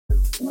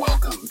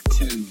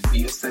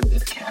the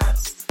Ascended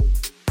Cast.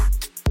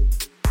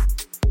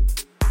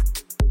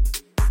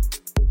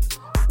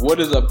 What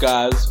is up,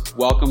 guys?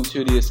 Welcome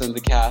to the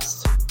Ascended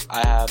Cast.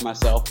 I have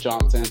myself,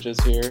 John Sanchez,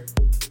 here.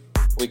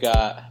 We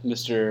got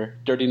Mr.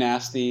 Dirty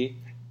Nasty.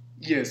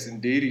 Yes,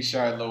 indeed. He's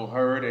Shiloh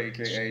Hurd,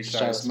 a.k.a.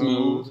 Shy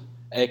Smooth.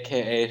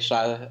 A.k.a.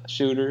 Shy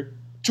Shooter.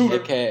 Shooter.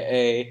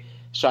 A.k.a.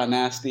 Shy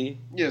Nasty.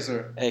 Yes,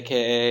 sir.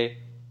 A.k.a.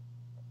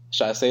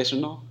 Shy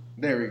Sensational.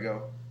 There we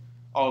go.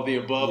 All the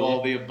above,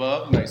 all the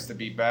above. Nice to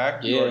be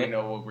back. You already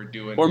know what we're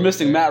doing. We're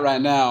missing Matt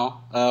right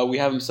now. We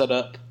have him set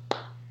up.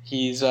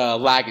 He's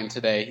lagging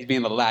today. He's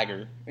being a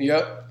lagger.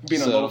 Yep,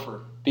 being a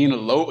loafer. Being a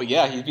loafer.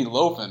 Yeah, he's being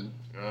loafing.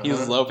 Uh-huh.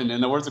 He's loafing.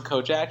 And the words of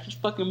Coach Act,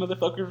 just fucking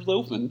motherfuckers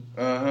loafing.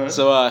 Uh-huh.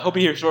 So I hope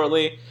you're here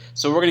shortly.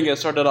 So we're going to get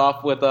started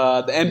off with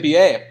the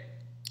NBA.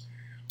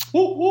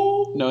 Woo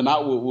woo. No,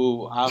 not woo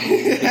woo.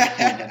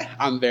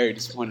 I'm very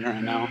disappointed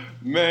right now.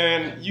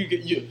 Man,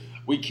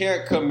 we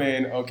can't come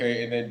in,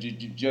 okay, and then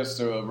just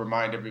to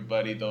remind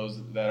everybody,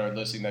 those that are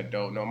listening that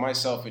don't know,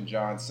 myself and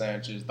John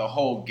Sanchez, the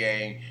whole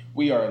gang,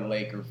 we are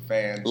Laker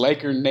fans.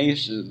 Laker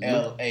Nation.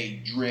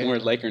 L.A. drip. We're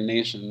Laker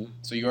Nation.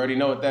 So you already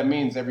know what that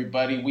means,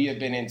 everybody. We have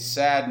been in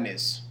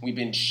sadness. We've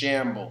been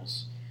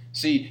shambles.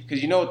 See,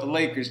 because you know what the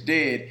Lakers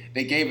did?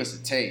 They gave us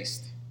a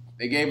taste.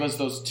 They gave us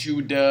those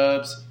 2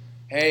 dubs.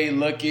 Hey,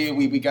 looky,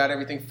 we got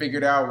everything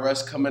figured out.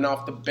 Russ coming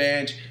off the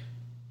bench.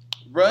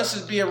 Russ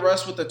is being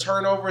Russ with the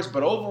turnovers,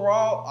 but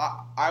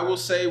overall, I will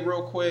say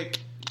real quick,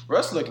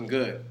 Russ looking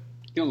good.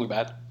 He don't look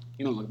bad.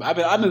 He don't look bad.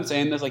 I've been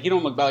saying this, like, he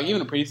don't look bad. Like, even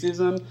in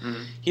preseason,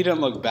 he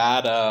didn't look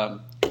bad.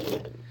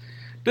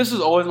 This was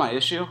always my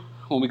issue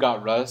when we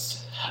got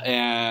Russ,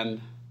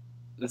 and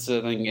this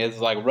thing is,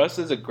 like, Russ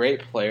is a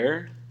great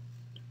player,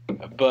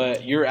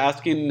 but you're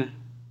bringing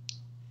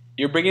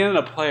in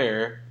a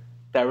player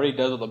that really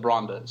does what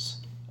LeBron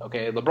does.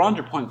 Okay, LeBron's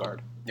your point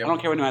guard. Yep. I don't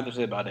care what anyone has to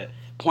say about it.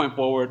 Point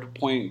forward,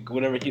 point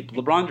whatever.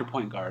 LeBron's your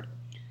point guard.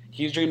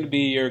 He's going to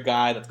be your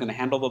guy that's going to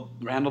handle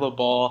the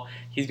ball.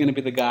 He's going to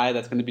be the guy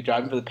that's going to be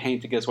driving for the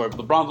paint to get scored.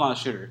 But LeBron's not a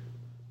shooter.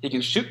 He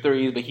can shoot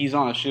threes, but he's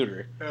not a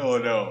shooter. Hell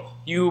no.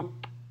 You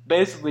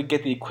basically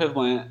get the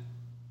equivalent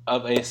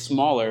of a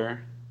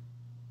smaller,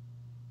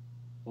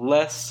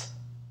 less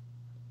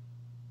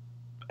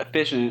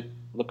efficient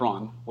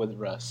LeBron with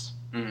Russ.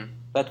 Mm-hmm.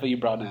 That's what you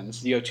brought in.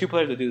 So you have 2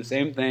 players that do the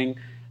same thing.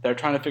 They're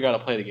trying to figure out how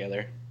to play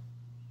together.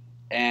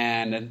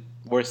 And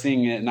we're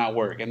seeing it not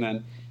work. And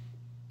then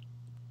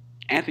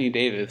Anthony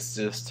Davis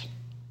just,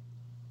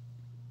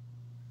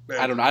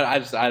 I don't know.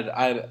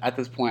 I at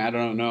this point, I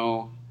don't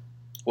know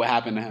what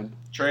happened to him.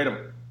 Trade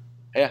him.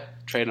 Yeah,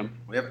 trade him.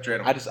 We have to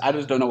trade him. I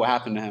just don't know what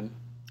happened to him.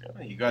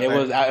 Yeah, it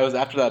was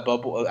after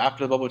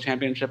the bubble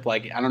championship.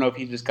 Like, I don't know if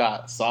he just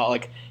got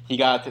he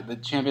got the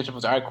championship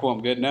was all right, cool,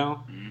 I'm good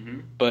now.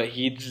 Mm-hmm. But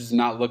he does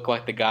not look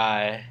like the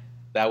guy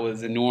that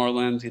was in New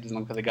Orleans. He doesn't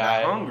look like the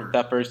guy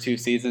that first 2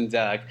 seasons.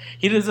 Yeah, like,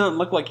 he doesn't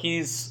look like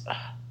he's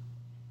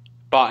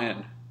bought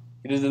in.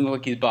 He doesn't look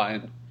like he's bought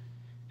in.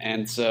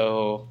 And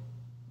so,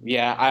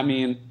 yeah, I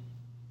mean,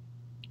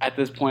 at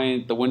this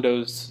point, the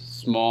window's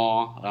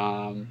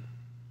small.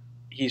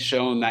 He's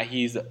shown that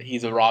he's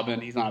a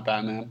Robin. He's not a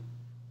Batman.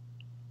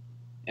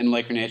 In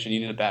Laker Nation,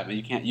 you need a Batman.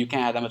 You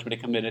can't have that much money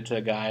committed to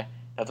a guy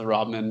that's a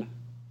Robin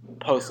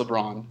post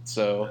LeBron.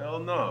 So hell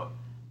no.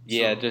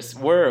 Yeah, just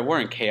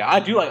we're in chaos. I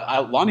do like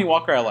Lonnie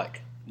Walker. I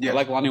like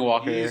Lonnie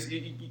Walker.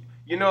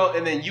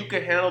 And then you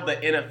can handle the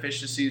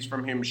inefficiencies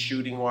from him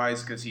shooting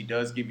wise because he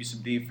does give you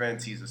some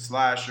defense. He's a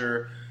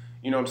slasher.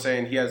 You know what I'm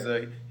saying? He has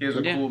a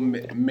cool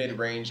mid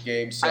range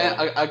game. So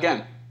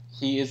again,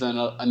 he is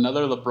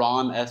another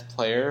LeBron-esque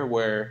player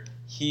where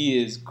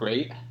he is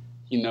great.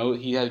 You know,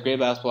 he has great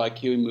basketball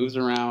IQ. He moves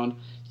around.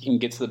 He can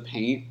get to the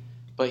paint,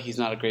 but he's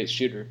not a great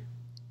shooter.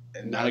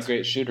 And that's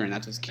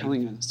what's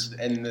killing us.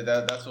 And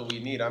that's what we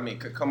need. I mean,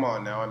 come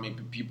on now. I mean,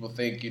 people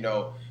think,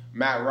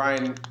 Matt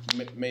Ryan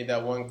made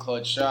that one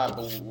clutch shot,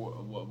 but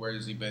where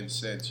has he been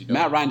since?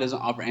 Matt Ryan doesn't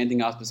offer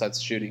anything else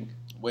besides shooting.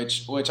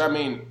 Which I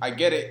mean, I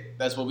get it.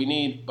 That's what we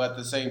need. But at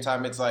the same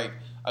time, it's like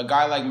a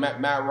guy like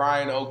Matt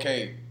Ryan,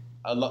 okay,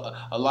 a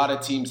lot of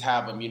teams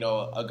have him.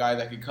 A guy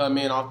that could come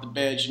in off the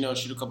bench,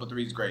 shoot a couple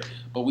threes, great.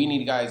 But we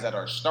need guys that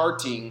are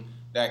starting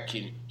that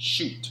can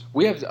shoot.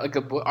 We have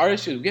our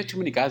issue. We have too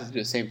many guys that do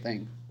the same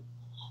thing.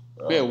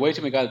 We have way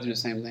too many guys that do the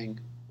same thing.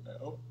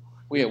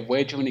 We have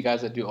way too many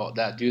guys that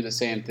do the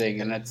same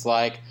thing, and it's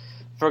like,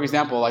 for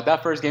example, like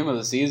that first game of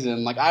the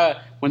season. Like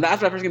after that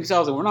first game of the season, I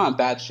was like, we're not in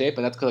bad shape,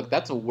 but that's because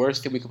that's the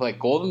worst team we could play.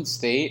 Golden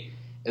State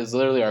is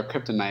literally our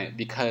kryptonite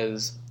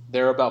because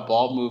they're about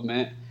ball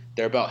movement.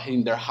 They're about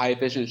hitting their high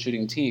efficient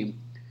shooting team.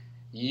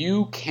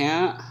 You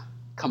can't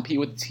compete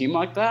with a team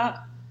like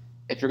that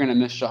if you're going to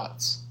miss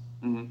shots.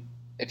 Mm-hmm.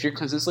 If you're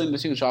consistently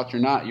missing shots,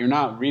 you're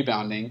not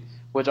rebounding.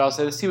 Which I'll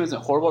say this team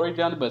isn't horrible at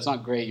rebounding, but it's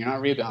not great. You're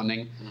not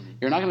rebounding. Mm-hmm.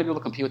 You're not going to be able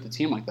to compete with a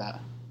team like that.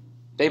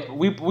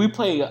 We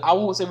play. I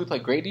won't say we play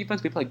great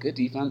defense. We play good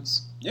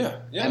defense.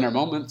 Yeah. In our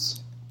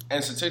moments.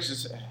 And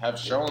statistics have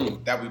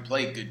shown that we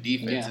play good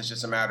defense. Yeah. It's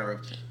just a matter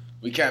of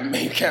we can't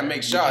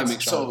make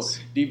shots. So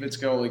defense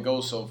can only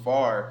go so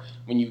far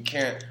when you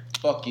can't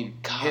fucking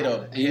hit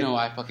him. You know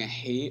what I fucking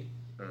hate?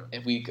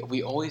 If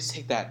we always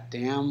take that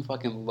damn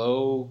fucking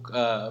low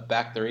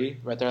back three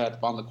right there at the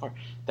bottom of the court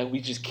that we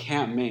just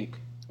can't make.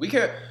 We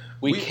can't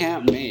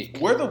make.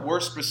 We're the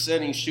worst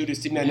presenting shooters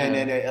team. But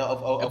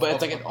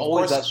it's like it's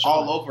always that shot.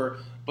 All over.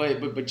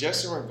 But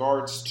just in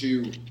regards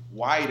to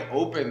wide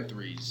open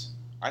threes,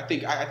 I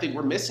think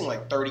we're missing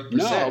like 30%.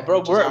 No,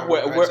 bro,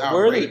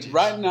 we're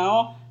right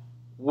now.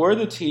 We're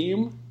the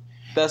team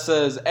that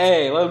says,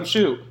 "Hey, let him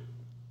shoot."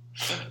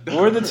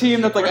 We're the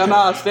team that's like, "I'm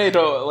not stay."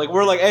 Like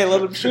we're like, "Hey,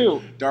 let him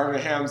shoot." Darvin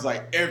Ham's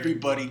like,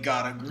 everybody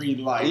got a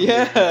green light.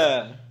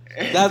 Yeah.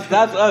 That's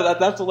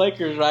the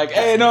Lakers, right? Like,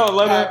 hey, no,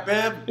 let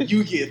him.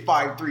 You get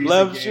 5 threes.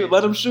 Let him shoot.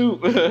 Let him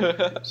shoot.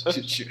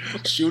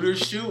 Shooters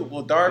shoot.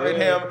 Well, Darvin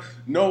Ham,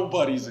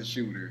 nobody's a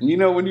shooter. You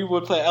know when you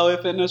would play LA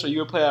Fitness or you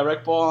would play a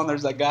rec ball and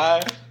there's that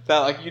guy that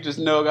like you just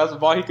know got the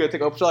ball, he could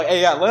take open shot. Like,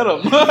 hey, yeah, let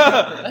him.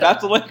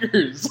 That's the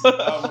Lakers.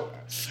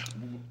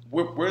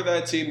 We're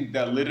that team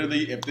that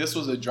literally, if this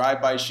was a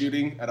drive-by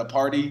shooting at a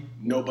party,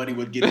 nobody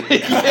would get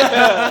it.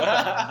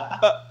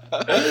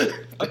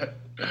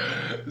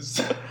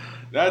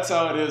 That's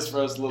how it is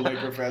for us little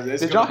Laker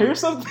fans. Did y'all hear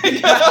something?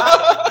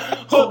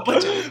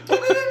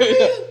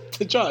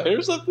 Did y'all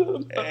hear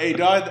something? Hey,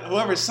 dog,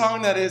 whoever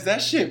song that is,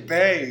 that shit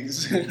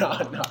bangs. no,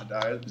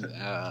 dog.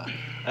 Yeah,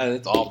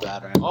 it's all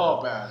bad right now.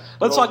 All bad.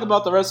 Let's talk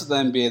about the rest of the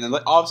NBA. And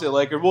obviously, the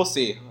Lakers, we'll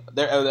see.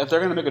 If they're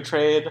going to make a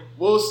trade.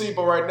 We'll see,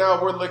 but right now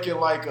we're looking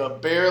like a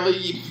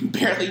barely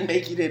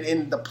making it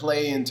in the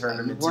play-in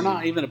tournament. We're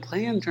not even a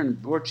play-in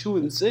tournament. We're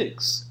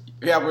 2-6.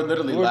 Yeah, we're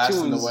literally last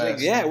in the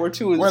West. Yeah, we're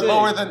 2-6. We're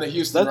lower than the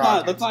Houston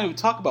Rockets. Let's not even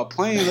talk about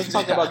playing. Let's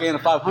talk about getting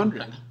to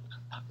 500.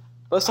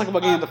 Let's talk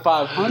about getting to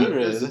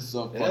 500. This is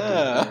so fucking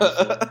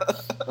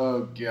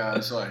Oh, God,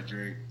 that's all I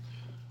drink.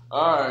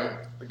 All right.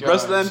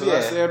 Rest of the NBA. So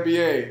that's the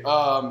NBA.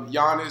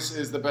 Giannis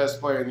is the best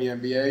player in the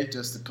NBA,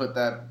 just to put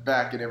that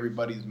back in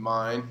everybody's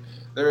mind.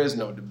 There is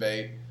no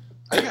debate.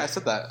 I think I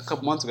said that a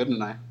couple months ago,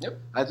 didn't I? Yep.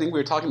 I think we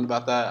were talking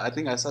about that. I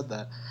think I said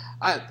that.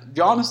 I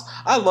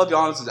love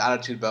Giannis'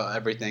 attitude about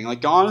everything.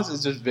 Like, Giannis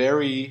is just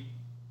very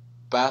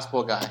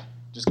basketball guy.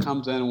 Just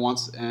comes in and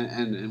works.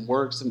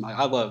 And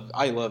I love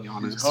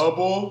Giannis. He's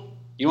humble.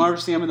 You don't ever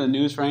see him in the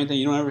news for anything.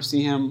 You don't ever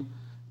see him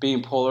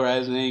being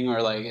polarizing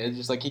or like it's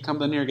just like he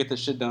comes in here and get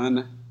this shit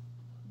done.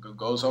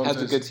 Goes home has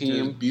to a good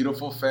team, his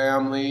beautiful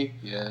family.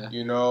 Yeah,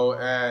 you know,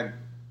 and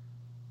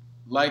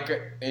like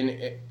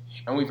and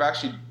we've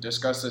actually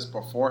discussed this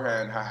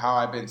beforehand. How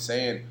I've been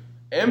saying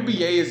NBA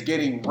is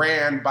getting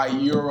ran by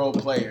Euro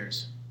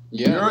players.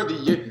 Yeah.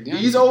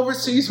 These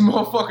overseas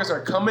motherfuckers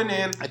are coming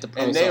in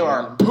and they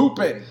are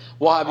pooping.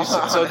 Well,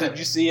 did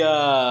you see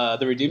the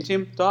Redeem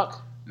Team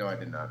doc? No, I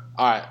did not.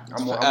 All right,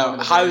 I'm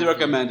highly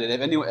recommended.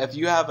 If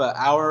you have an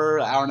hour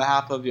and a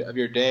half of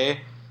your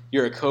day,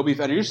 you're a Kobe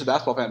fan, or you're just a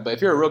basketball fan, but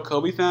if you're a real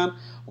Kobe fan,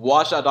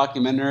 watch that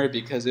documentary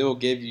because it will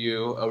give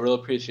you a real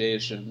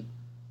appreciation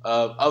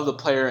of the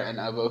player and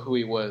of who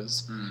he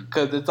was.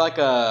 Because it's like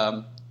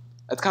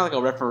it's kind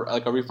of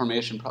like a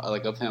reformation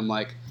like of him.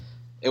 Like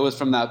it was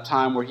from that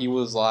time where he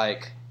was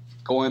like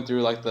going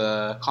through like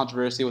the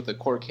controversy with the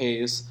court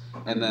case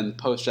and then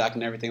post-Shaq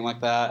and everything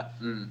like that.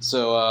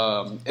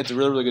 So it's a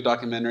really, really good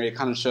documentary. It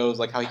kind of shows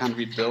like how he kind of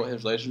rebuilt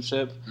his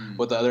relationship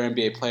with the other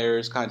NBA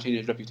players, kind of changed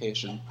his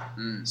reputation.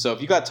 So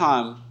if you got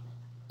time,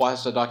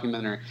 watch the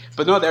documentary.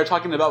 But no, they were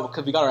talking about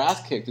because we got our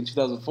ass kicked in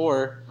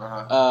 2004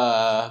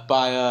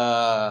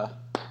 by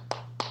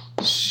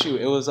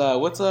it was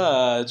what's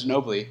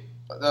Ginobili.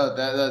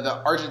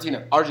 The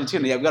Argentina.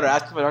 Argentina, yeah, we got our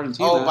ass kicked by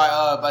Argentina. Oh,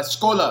 by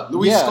Scola.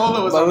 Luis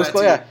Scola was on that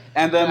team. Yeah.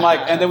 And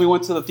then we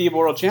went to the FIBA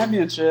World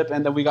Championship,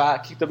 and then we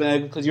got kicked up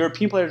because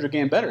European players are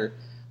getting better.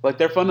 Like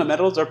their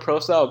fundamentals, their pro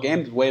style game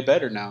is way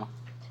better now.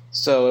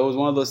 So it was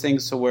one of those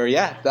things to where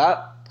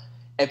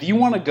if you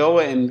want to go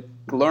and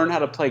learn how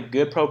to play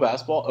good pro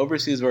basketball,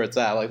 overseas is where it's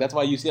at. Like that's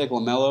why you see like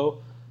LaMelo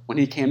when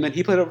he came in,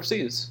 he played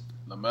overseas.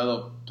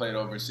 LaMelo played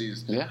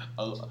overseas. Yeah.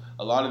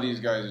 A lot of these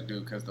guys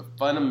do because the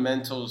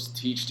fundamentals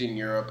taught in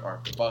Europe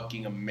are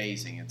fucking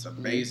amazing. It's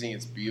amazing.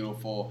 It's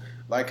beautiful.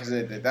 Like I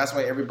said, that's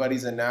why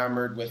everybody's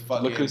enamored with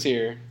fucking. Look who's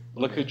here.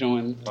 Look who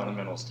joined.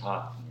 Fundamentals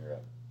taught in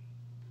Europe.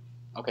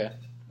 Okay.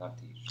 Not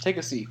teach. Take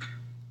a seat.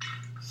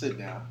 Sit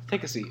down.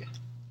 Take a seat.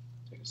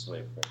 Take a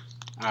swig first.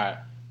 All right.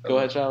 Go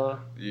ahead, Shiloh.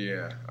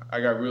 Yeah. I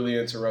got really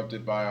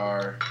interrupted by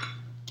our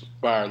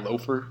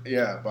loafer.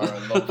 Yeah, by our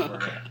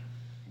loafer.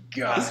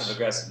 Gosh. Passive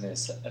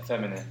aggressiveness,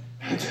 effeminate.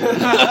 I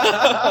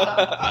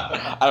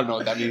don't know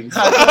what that means.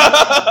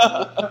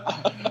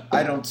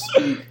 I don't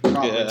speak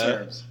proper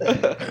terms.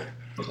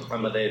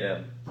 I'm a they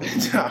them.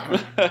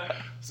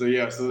 So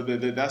that's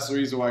the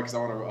reason why. Because I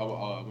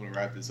want to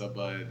wrap this up.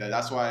 But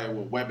that's why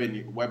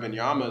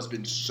Wembanyama has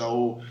been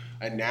so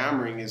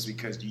enamoring is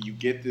because you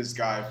get this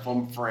guy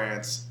from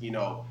France,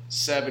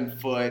 7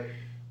 foot,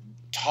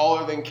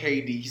 taller than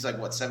KD. He's like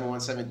what 7'1",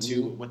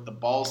 7'2", with the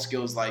ball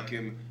skills like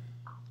him.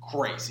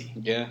 Crazy.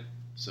 Yeah.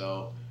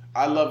 So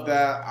I love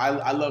that.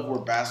 I love where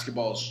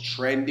basketball is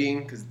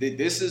trending because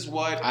this is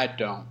what I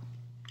don't.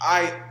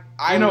 I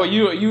know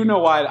you know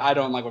why I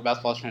don't like where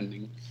basketball is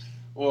trending.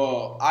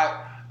 Well,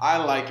 I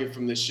like it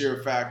from the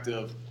sheer fact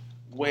of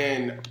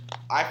when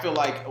I feel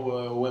like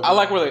when I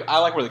like where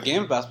the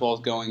game of basketball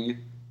is going.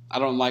 I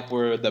don't like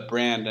where the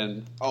brand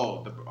and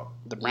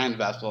the brand of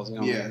basketball is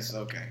going. Yes,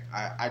 okay,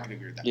 I can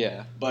agree with that.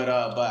 Yeah, but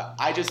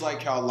I just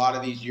like how a lot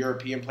of these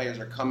European players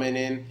are coming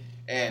in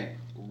and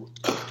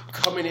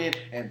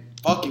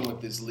fucking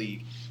with this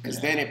league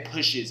because then it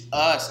pushes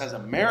us as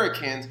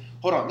Americans.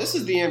 Hold on, this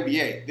is the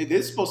NBA.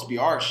 This is supposed to be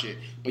our shit,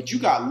 but you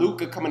got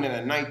Luka coming in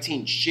at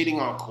 19,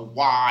 shitting on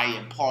Kawhi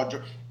and Paul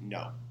George.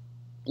 No,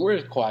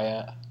 where's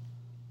Kawhi at?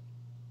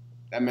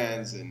 that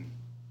man's in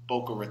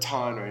Boca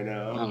Raton right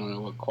now. I don't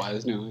know what Kawhi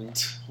is doing.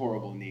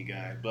 Horrible knee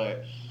guy,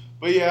 but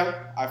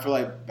yeah, I feel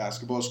like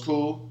basketball's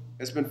cool.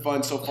 It's been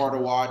fun so far to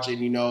watch, and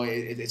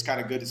it's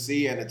kind of good to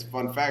see. And it's a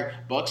fun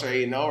fact: Bucks are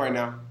 8-0 right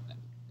now.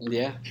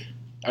 Yeah,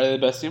 are they the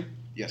best team?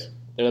 Yes,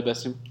 they're the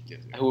best team. Yes.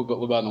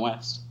 What about in the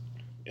West?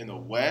 In the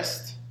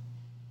West,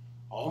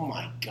 oh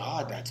my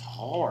God, that's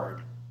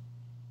hard.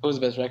 Who's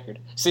the best record?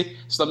 See,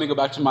 so let me go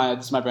back to my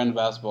brand of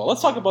basketball.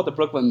 Let's talk about the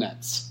Brooklyn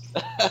Nets.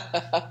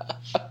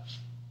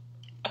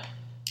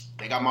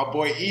 They got my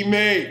boy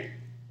Ime.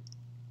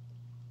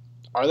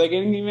 Are they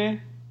getting Ime?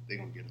 They're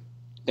gonna get him.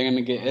 They're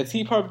gonna get. Is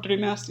he part of Dirty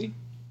Nasty?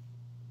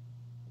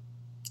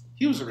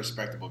 He was a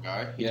respectable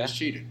guy. He just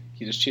cheated.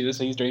 He just cheated,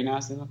 so he's Dirty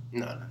Nasty then?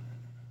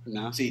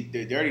 No. See,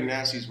 the Dirty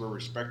Nasties were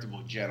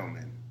respectable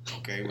gentlemen.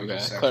 Okay, we're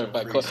just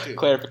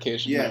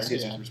clarification. Yes,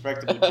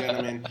 respectable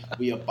gentlemen.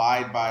 We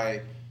abide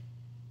by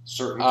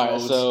certain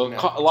codes. All right,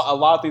 so a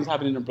lot of things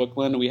happening in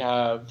Brooklyn. We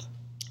have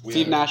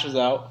Steve Nash is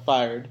out,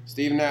 fired.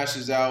 Steve Nash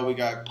is out. We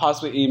got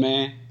possibly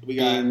Ime. We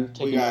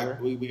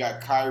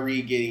got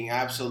Kyrie getting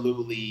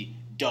absolutely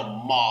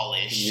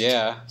demolished.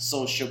 Yeah,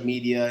 social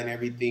media and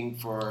everything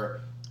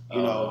for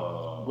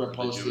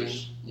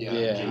reposting.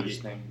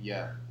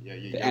 Yeah.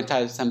 The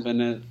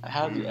anti-Semitism.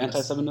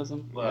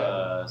 Anti-Semitism.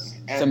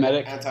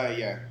 Semitic.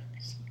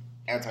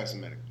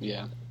 Anti-Semitic.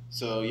 Yeah.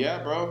 So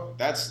yeah, bro,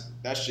 that's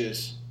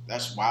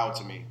wild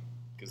to me.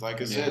 Because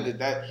like I said,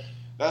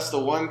 that's the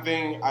one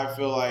thing I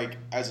feel like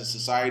as a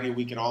society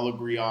we can all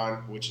agree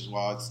on, which is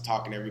why it's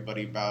talking to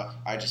everybody about.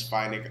 I just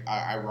find it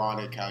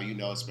ironic how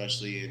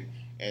especially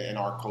in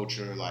our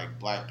culture, like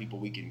black people,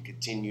 we can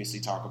continuously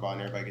talk about,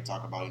 and everybody can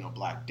talk about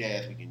Black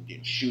Death. We can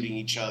get shooting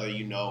each other,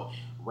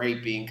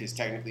 raping, because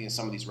technically in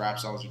some of these rap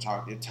songs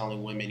they're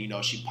telling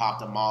women, she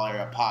popped a molly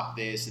or popped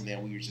this, and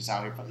then we were just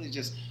out here. It's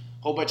just a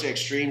whole bunch of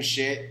extreme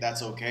shit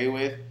that's okay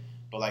with,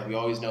 but like we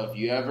always know, if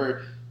you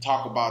ever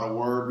talk about a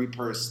word,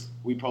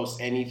 we post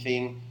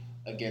anything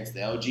against the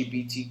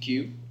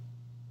LGBTQ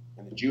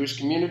and the Jewish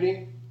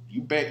community,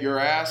 you bet your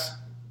ass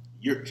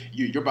you're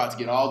about to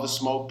get all the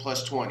smoke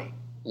plus 20.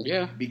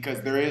 Yeah. Because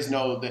there is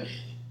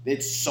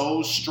it's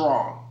so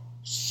strong.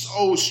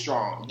 So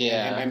strong.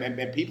 Yeah.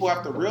 And people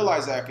have to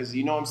realize that because,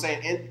 you know what I'm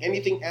saying,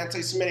 anything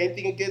anti-Semitic,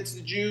 anything against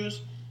the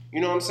Jews,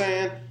 you know what I'm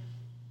saying,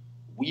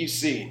 we've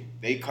seen.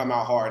 They come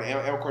out hard. And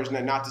of course,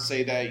 not to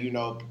say that,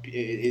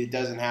 it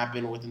doesn't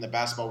happen within the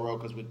basketball world,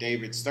 because with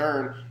David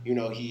Stern,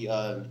 he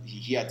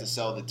had to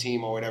sell the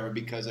team or whatever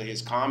because of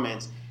his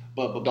comments.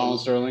 But Donald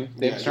Sterling.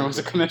 David Stern was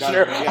the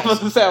commissioner. I was about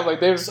to say,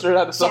 like, David Stern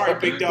had to sell. Sorry,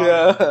 big dog.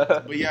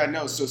 Yeah. But yeah,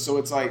 no. So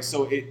it's like,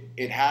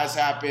 it has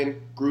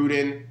happened.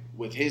 Gruden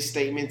with his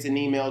statements and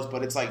emails,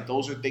 but it's like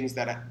those are things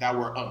that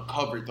were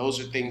uncovered.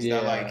 Those are things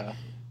that like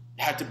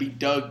had to be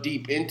dug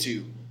deep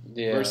into.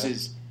 Yeah.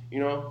 Versus,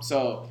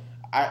 so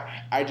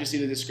I just see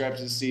the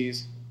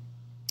discrepancies.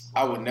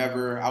 I would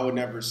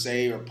never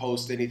say or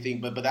post anything,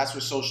 but that's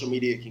where social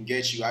media can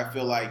get you. I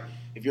feel like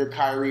if you're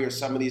Kyrie or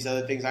some of these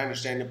other things, I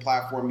understand the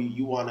platform,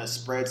 you want to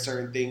spread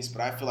certain things,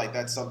 but I feel like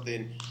that's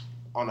something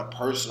on a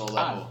personal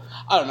level.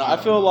 I don't know. I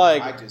feel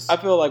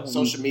like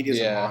social media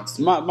is a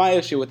monster. My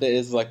issue with it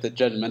is like the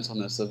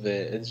judgmentalness of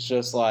it. It's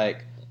just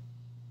like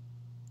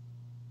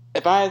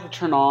if I had to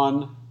turn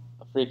on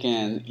a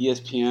freaking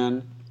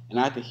ESPN and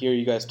I had to hear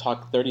you guys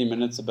talk 30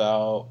 minutes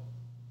about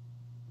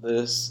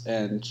this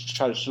and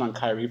try to shit on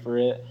Kyrie for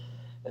it,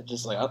 it's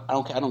just like I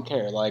don't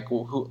care. Like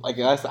who? Like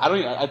I think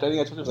I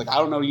told you, like I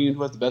don't know even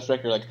who has the best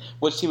record. Like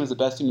which team is the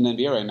best team in the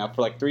NBA right now?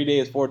 For like 3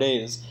 days, 4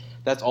 days,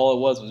 that's all it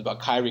was about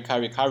Kyrie.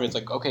 It's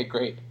like, okay,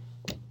 great.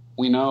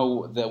 We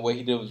know that what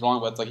he did was wrong,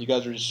 but it's like you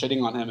guys are just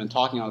shitting on him and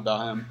talking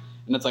about him,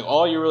 and it's like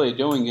all you're really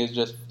doing is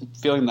just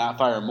feeling that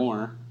fire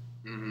more.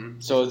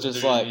 Mm-hmm. So it's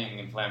just like being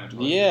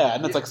inflammatory. Yeah,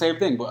 and it's like same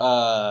thing. But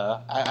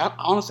I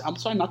honestly, I'm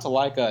starting not to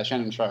like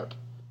Shannon Sharp.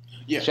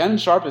 Yeah, Shannon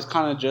Sharp is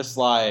kind of just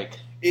like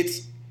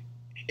It's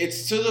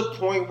to the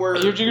point where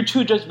you're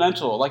too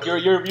judgmental. Like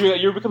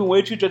you're becoming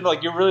way too judgmental.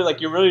 Like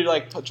you're really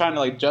trying to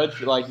like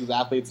judge like these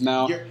athletes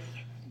now.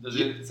 Does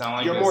it sound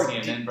like you're a more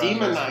CNN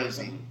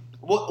demonizing?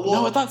 Well,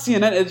 no, it's not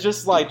CNN. It's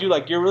just like, dude,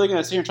 like you're really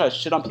gonna sit here and try to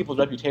shit on people's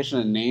reputation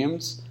and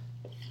names.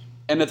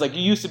 And it's like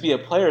you used to be a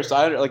player,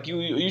 so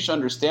you should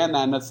understand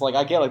that. And it's like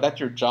I get like that's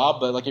your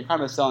job, but like you're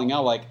kind of selling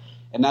out, like,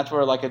 and that's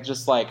where like it's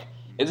just like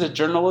is it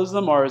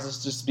journalism or is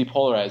this just to be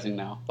polarizing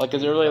now? Like,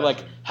 is it really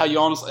like how you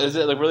honestly? Is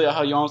it like really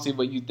how you honestly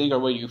what you think or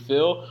what you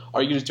feel? Or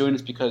are you just doing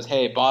this because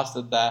hey, boss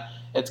did that?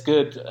 It's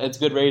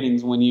good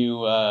ratings when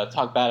you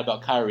talk bad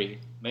about Kyrie.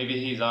 Maybe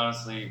he's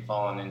honestly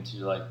fallen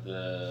into like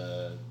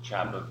the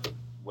trap of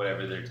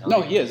whatever they're telling.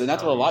 No, he is, and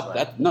that's what a lot.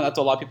 That's what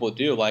a lot of people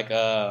do. Like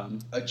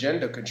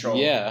agenda control.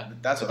 Yeah,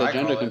 that's what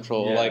agenda I call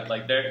control. Yeah,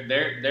 like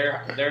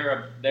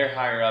their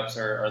higher ups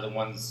are the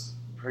ones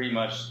pretty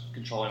much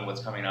controlling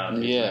what's coming out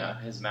of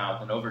his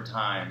mouth, and over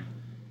time,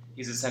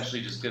 he's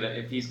essentially just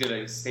if he's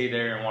gonna stay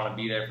there and want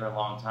to be there for a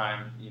long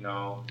time,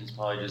 he's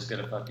probably just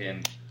gonna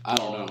fucking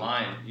fall in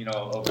line,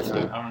 over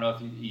time. I don't know if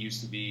he used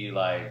to be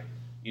like.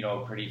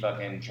 Pretty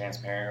fucking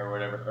transparent or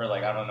whatever, or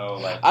like I don't know,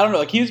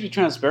 like he used to be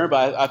transparent,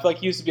 but I feel like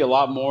he used to be a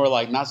lot more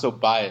like not so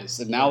biased,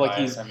 and now like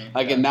he's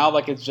and now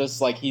like it's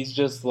just like he's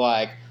just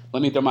like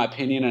let me throw my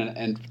opinion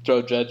and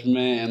throw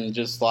judgment and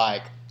just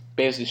like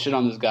basically shit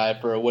on this guy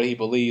for what he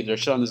believes or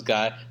shit on this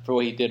guy for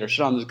what he did or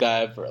shit on this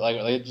guy for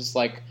like just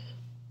like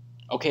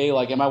okay,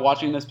 like am I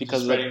watching this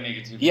because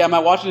am I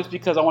watching this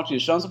because I want you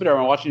to show somebody or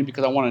am I watching it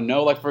because I want to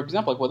know? Like for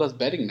example, like with us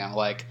betting now,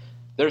 like.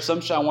 There's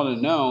some shit I want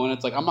to know, and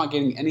it's like I'm not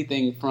getting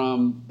anything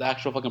from the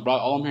actual fucking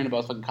broad. All I'm hearing about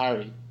is fucking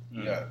Kyrie.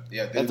 Yeah.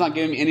 That's not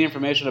giving me any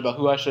information about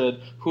who I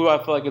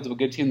feel like is a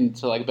good team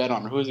to like bet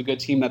on, or who is a good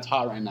team that's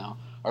hot right now,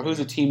 or who's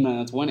a team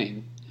that's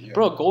winning. Yeah.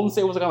 Bro, Golden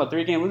State was like on a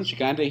 3-game losing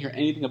streak. I didn't hear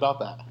anything about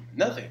that.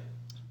 Nothing.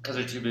 Because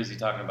they're too busy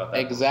talking about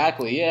that.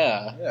 Exactly.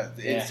 Yeah.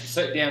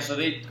 So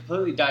they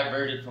completely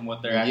diverted from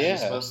what they're actually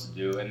supposed to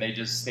do, and they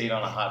just stayed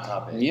on a hot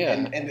topic. Yeah.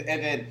 And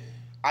then.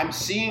 I'm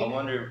seeing. I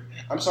wonder.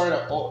 I'm starting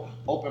to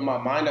open my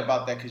mind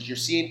about that because you're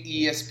seeing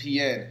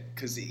ESPN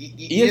because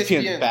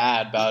ESPN's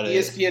bad about it.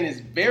 ESPN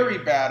is very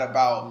bad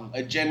about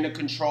agenda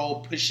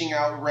control, pushing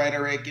out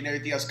rhetoric and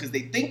everything else because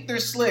they think they're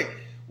slick.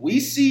 We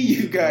see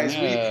you guys.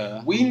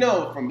 Yeah. We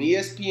know from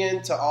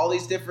ESPN to all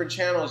these different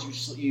channels.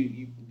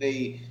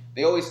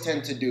 They always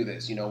tend to do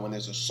this, when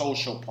there's a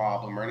social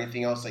problem or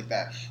anything else like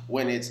that.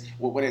 When it's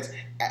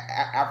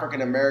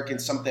African American,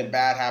 something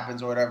bad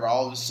happens or whatever.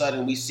 All of a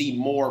sudden, we see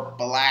more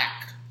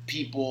black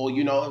people,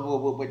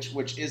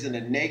 which isn't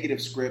a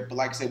negative script. But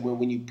like I said,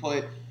 when you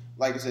put,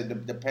 like I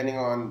said, depending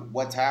on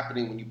what's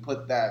happening, when you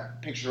put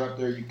that picture up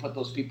there, you put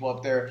those people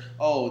up there.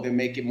 Oh, they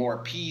make it more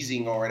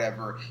appeasing or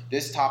whatever.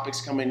 This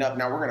topic's coming up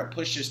now. We're gonna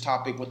push this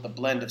topic with the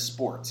blend of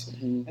sports.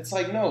 Mm-hmm. It's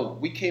like no,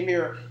 we came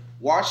here.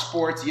 Watch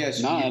sports,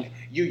 yes.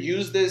 You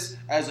use this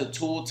as a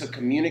tool to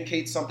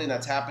communicate something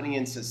that's happening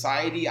in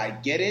society. I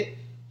get it.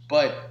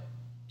 But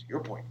to your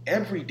point,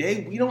 every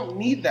day we don't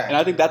need that. And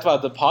I think that's why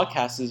the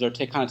podcasters are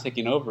kind of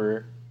taking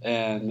over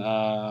and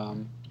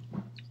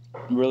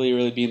really,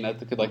 really being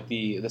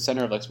the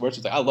center of like sports.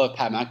 It's like I love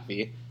Pat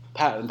McAfee.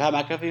 Pat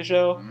McAfee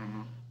show.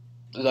 Mm-hmm.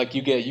 Like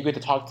you get to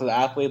talk to the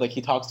athlete. Like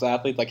he talks to the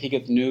athlete. Like he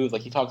gets news.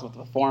 Like he talks about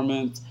the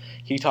performance.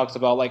 He talks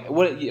about like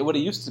what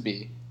it used to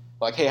be.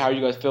 Like, hey, how are you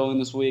guys feeling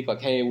this week?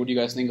 Like, hey, what do you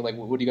guys think? Like,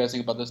 what do you guys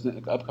think about this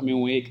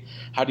upcoming week?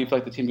 How do you feel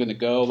like the team's going to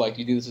go? Like,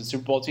 do you think this is a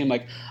Super Bowl team?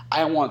 Like,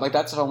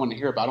 that's what I want to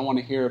hear about. I don't want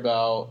to hear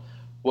about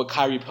what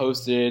Kyrie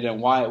posted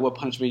and what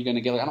punishment you're going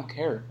to get. Like, I don't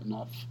care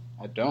enough.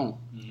 I don't.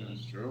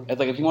 That's true. It's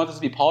like, if you want this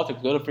to be politics,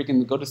 go to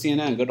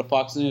CNN, go to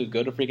Fox News,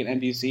 go to freaking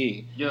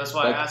NBC. Yeah, that's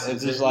why I asked.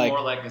 It's just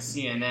more like a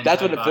CNN.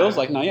 That's what it feels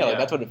like now. Yeah, like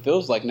that's what it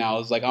feels like now.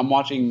 Is like I'm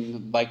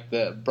watching like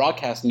the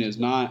broadcast news,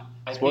 not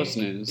sports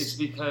news. It's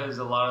because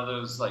a lot of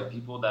those like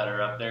people that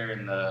are up there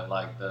in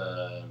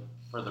the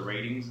for the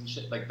ratings and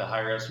shit, like the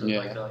higher ups,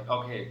 like they're like,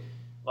 okay,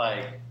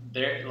 like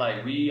they're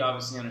like we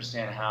obviously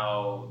understand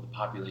how the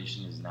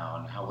population is now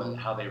and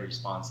how they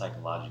respond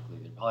psychologically.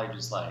 They're probably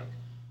just like,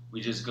 we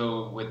just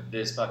go with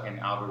this fucking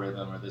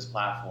algorithm or this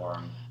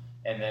platform,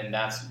 and then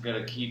that's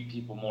gonna keep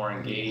people more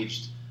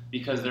engaged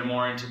because they're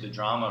more into the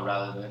drama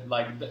rather than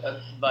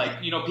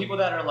people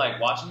that are like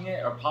watching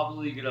it are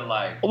probably gonna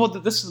like. Well,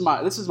 this is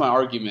my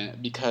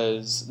argument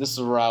because this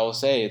is where I will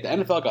say the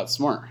NFL got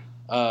smart.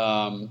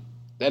 The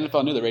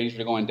NFL knew the ratings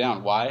were going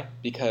down. Why?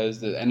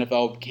 Because the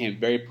NFL became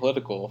very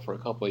political for a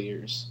couple of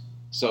years.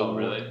 So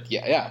really?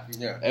 Yeah.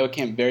 It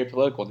became very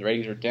political and the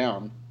ratings were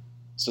down.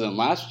 So then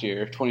last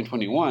year,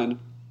 2021.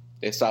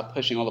 They stopped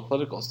pushing all the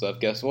political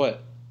stuff. Guess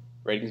what?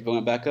 Ratings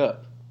went back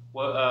up.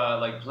 What,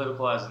 like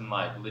political as in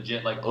like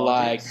legit like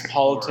politics? Like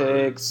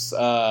politics,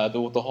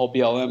 the whole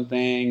BLM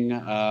thing,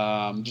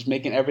 just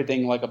making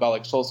everything like about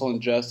like social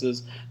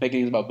injustice, making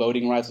things about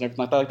voting rights and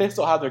everything like that. Like they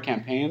still have their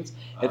campaigns.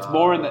 It's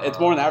more in the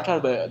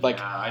advertising, but like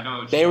I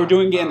know they were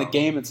doing it in the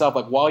game itself.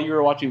 Like while you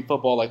were watching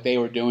football, like they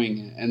were doing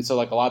it, and so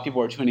like a lot of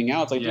people were tuning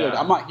out. It's like, dude, like,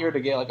 I'm not here to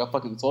get like a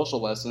fucking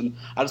social lesson.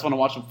 I just want to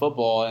watch some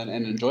football and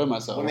enjoy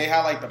myself. When they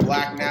had like the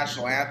Black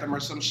National Anthem or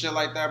some shit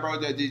like that, bro,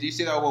 did you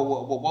see that? What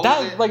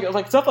was it?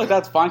 Like stuff like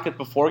that's fine. Because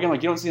before again,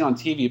 like you don't see it on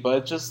TV, but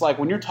it's just like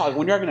when you're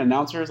having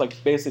announcers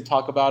like basically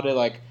talk about it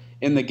like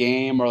in the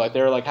game, or like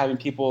they're like having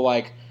people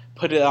like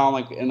put it on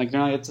like and like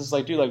they're like, it's just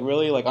like, dude, like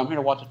really, like I'm here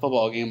to watch a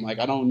football game. Like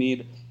I don't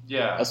need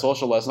a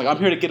social lesson. Like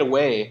I'm here to get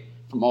away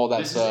from all that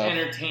this stuff. This is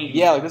entertainment.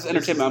 Yeah, like this is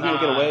entertainment. I'm here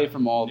to get away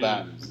from all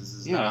that. This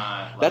is yeah,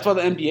 not, that's why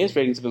the NBA's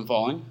ratings have been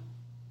falling.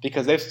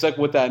 because they've stuck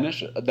with that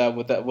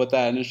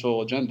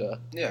initial agenda.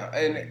 Yeah,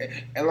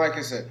 and like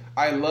I said,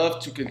 I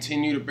love to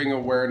continue to bring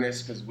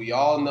awareness because we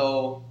all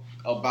know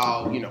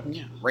about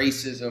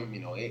racism,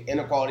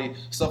 inequality,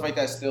 stuff like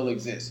that still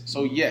exists.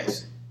 So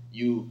yes,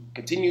 you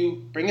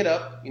continue bring it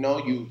up.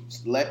 You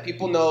let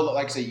people know.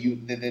 Like I say,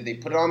 they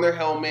put it on their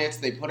helmets,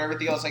 they put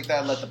everything else like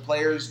that. Let the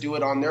players do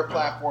it on their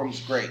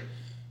platforms. Great,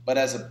 but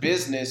as a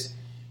business,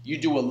 you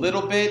do a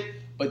little bit,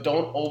 but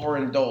don't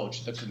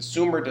overindulge. The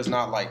consumer does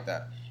not like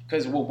that.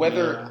 Because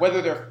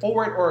whether they're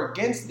for it or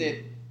against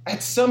it,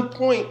 at some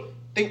point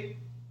they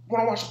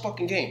want to watch a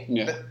fucking game.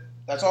 Yeah.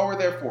 That's all we're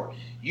there for.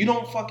 You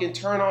don't fucking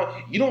turn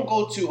on. You don't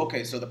go to.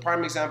 Okay, so the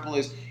prime example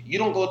is you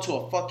don't go to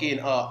a fucking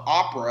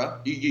opera.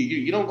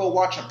 You don't go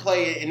watch a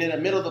play, and in the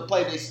middle of the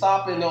play they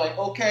stop and they're like,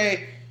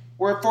 okay,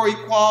 we're for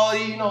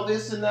equality.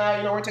 This and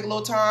that. We're gonna take a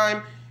little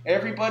time.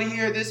 Everybody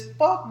here, this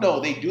fuck no.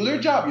 They do their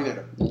job. You're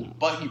there,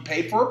 but you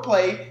pay for a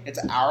play. It's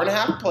an hour and a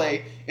half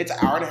play. It's an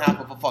hour and a half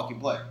of a fucking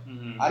play.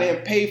 I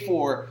didn't pay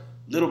for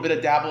a little bit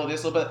of dabble of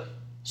this, little bit.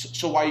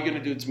 So why are you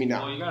gonna do it to me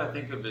now? Well, you gotta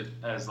think of it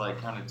as like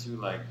kind of too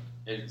like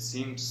it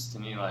seems to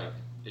me like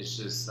it's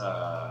just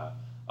a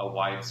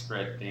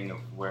widespread thing of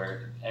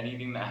where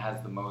anything that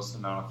has the most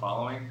amount of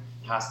following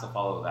has to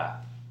follow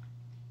that.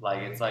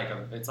 Like it's like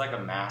a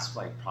mass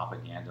like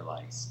propaganda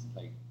like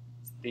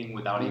thing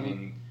without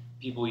even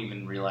people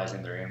even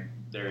realizing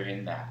they're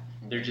in that.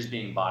 They're just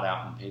being bought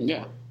out and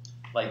paid for.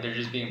 Like they're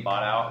just being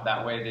bought out.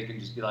 That way they can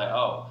just be like,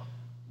 oh,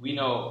 we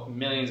know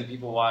millions of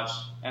people watch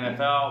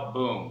NFL.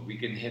 Boom, we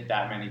can hit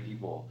that many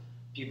people.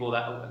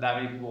 That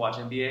many people watch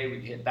NBA. We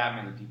can hit that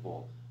many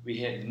people. We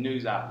hit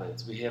news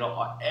outlets. We hit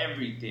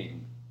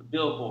everything.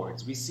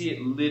 Billboards. We see it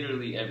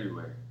literally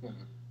everywhere.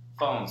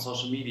 Phones,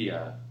 social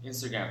media,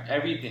 Instagram,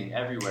 everything,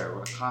 everywhere.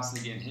 We're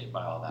constantly getting hit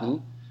by all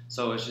that.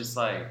 So it's just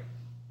like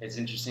it's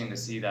interesting to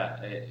see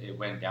that it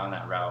went down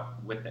that route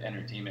with the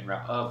entertainment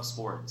route of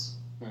sports.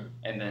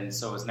 And then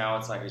so it's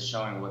like it's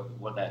showing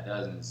what that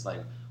does, and it's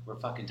like we're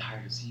fucking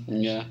tired of seeing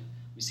that shit.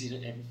 We see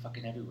it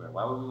everywhere.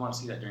 Why would we want to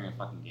see that during a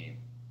fucking game?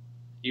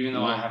 Even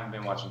though I haven't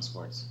been watching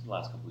sports the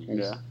last couple of years.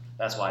 Yeah.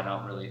 That's why I'm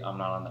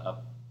not on the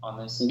up on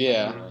this.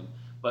 Yeah.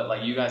 But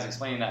like you guys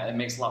explaining that, it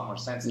makes a lot more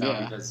sense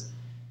now because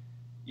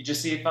you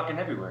just see it fucking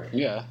everywhere.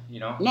 Yeah.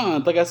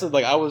 No, like I said,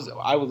 like I was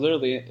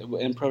literally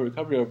in pro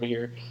recovery over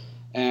here,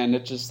 and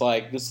it's just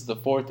like this is the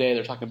fourth day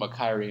they're talking about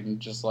Kyrie, and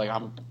just like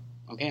I'm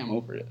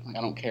over it. Like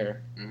I don't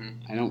care.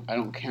 I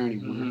don't care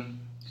anymore.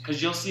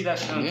 Because you'll see that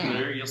shit on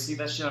Twitter, you'll see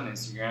that shit on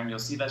Instagram, you'll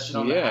see that shit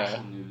on the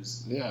actual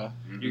news. Yeah.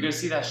 You're gonna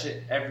see that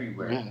shit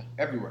everywhere. Yeah.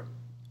 Everywhere.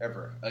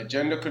 Ever.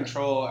 Agenda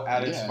control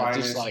at its finest.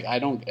 Just like I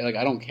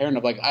don't care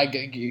enough. Like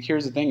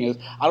here's the thing is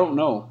I don't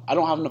know. I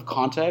don't have enough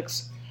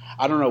context.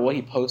 I don't know what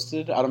he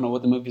posted. I don't know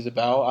what the movie's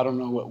about. I don't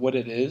know what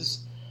it is.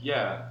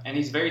 Yeah, and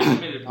he's very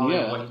limited probably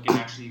on what he can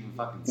actually even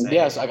fucking say.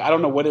 Yes, like I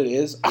don't know what it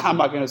is. I'm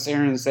not gonna sit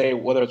here and say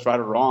whether it's right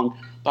or wrong.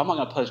 But I'm not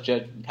gonna pass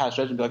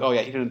judgment and be like, oh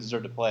yeah, he didn't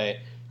deserve to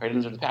play. Or he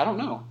didn't deserve to play. I don't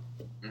know.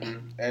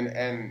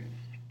 And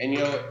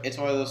it's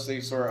one of those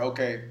things where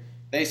okay,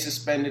 they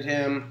suspended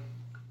him.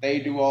 They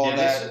do all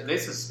that. They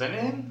suspended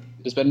him?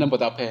 Suspended him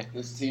without pay.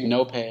 His team.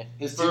 No pay.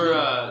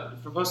 For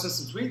posting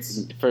some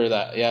tweets? For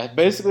that, yeah.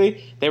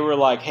 Basically, they were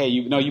like, hey,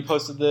 you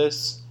posted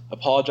this,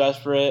 apologize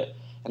for it.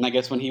 And I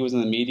guess when he was in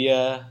the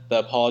media, the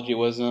apology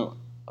wasn't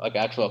like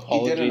actual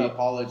apology. He didn't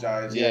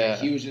apologize. Yeah.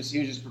 He was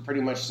just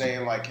pretty much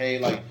saying like, hey,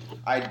 like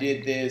I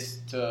did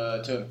this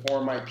to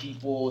inform my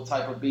people,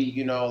 type of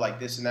beat, like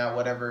this and that,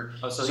 whatever.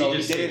 Oh, so he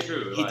just stayed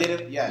true. He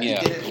didn't. Yeah,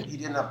 he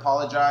didn't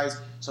apologize.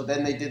 So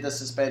then they did the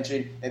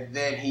suspension, and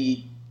then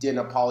he did an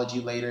apology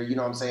later. You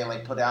know what I'm saying?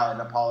 Like put out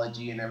an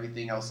apology and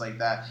everything else like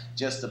that,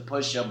 just to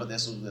push him. But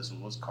this was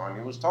what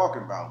Kanye was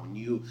talking about. When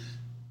you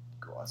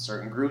go on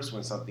certain groups,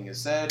 when something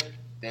is said,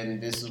 then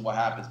this is what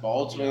happens. But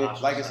ultimately,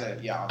 like I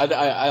said,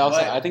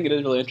 I think it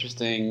is really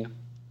interesting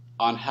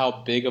on how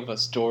big of a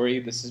story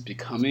this is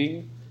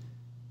becoming,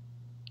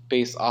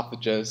 based off of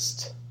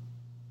just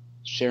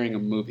sharing a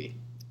movie.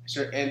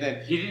 Sure, and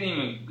then he didn't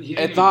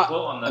even quote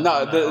on the.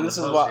 No, this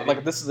is why.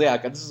 Like this is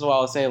why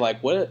I'll say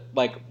like what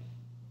like.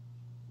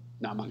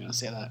 No, I'm not gonna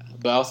say that.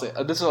 But I'll say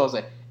this is what I'll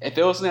say. If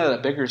it was something at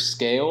a bigger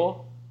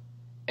scale,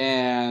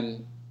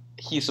 and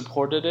he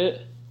supported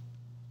it,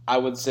 I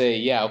would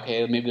say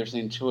okay, maybe there's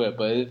something to it.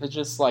 But if it's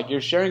just like you're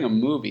sharing a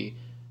movie,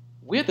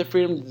 we have the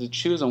freedom to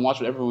choose and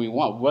watch whatever we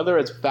want, whether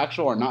it's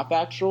factual or not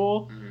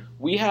factual.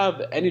 We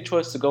have any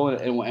choice to go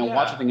and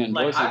watch something and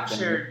enjoy something. I've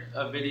shared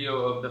a video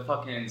of the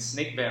fucking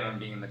snake venom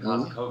being the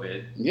cause of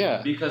COVID.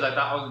 Yeah. Because I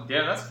thought,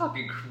 damn, that's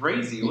fucking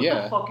crazy. What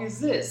the fuck is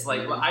this?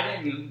 Like,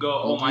 I didn't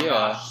go, oh my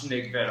gosh,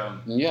 snake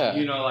venom. Yeah.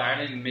 I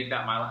didn't make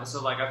that my life.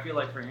 So, like, I feel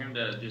like for him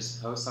to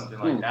just post something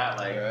like that,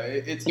 like...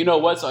 it's you know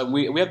what? So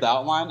we have the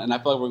outline, and I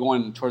feel like we're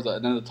going towards the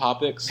end of the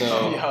topic, so...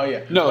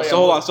 No,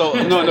 hold on. So,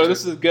 no,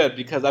 this is good,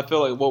 because I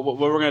feel like what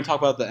we're going to talk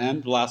about at the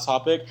end, the last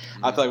topic,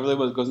 I feel like really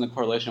what goes into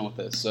correlation with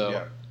this, so...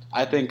 Yeah.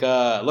 I think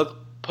let's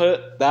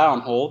put that on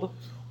hold.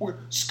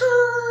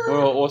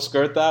 We'll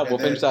skirt that. We'll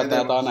finish that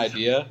thought on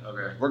idea.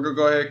 Okay. We're going to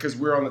go ahead because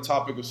we're on the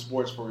topic of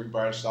sports before we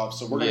branched off.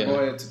 So we're going to go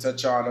ahead to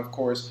touch on, of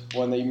course,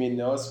 one that you may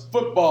know is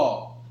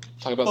football.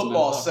 Talk about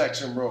Football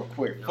section real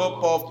quick.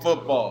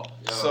 Football.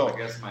 Yo, So I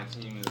guess my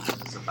team is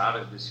just about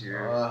it this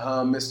year.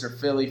 Mr.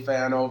 Philly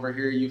fan over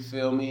here, you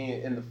feel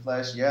me, in the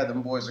flesh. Yeah,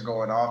 them boys are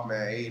going off,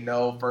 man.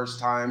 8-0, first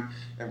time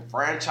in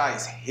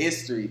franchise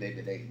history they've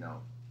been 8-0.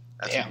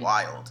 That's Damn.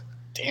 wild.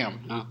 Damn.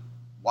 Huh?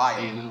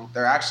 Wild. 8-0.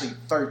 They're actually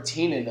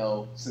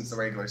 13-0 since the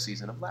regular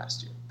season of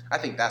last year. I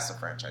think that's the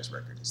franchise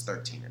record. It's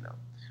 13-0.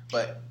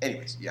 But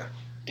anyways, yeah.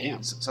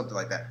 Damn. Something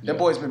like that. Yeah. Them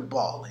boys been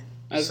balling.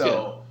 That's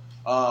so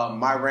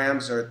my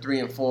Rams are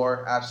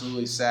 3-4.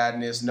 Absolutely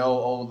sadness. No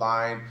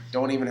O-line.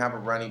 Don't even have a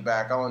running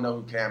back. I don't know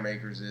who Cam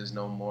Akers is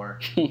no more.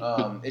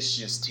 It's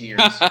just tears.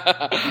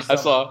 I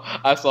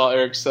saw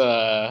Eric's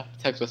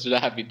text message. I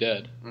have you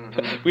dead.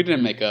 Mm-hmm. We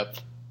didn't make up.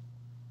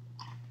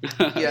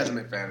 He hasn't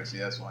been fantasy.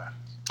 That's why.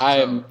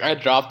 I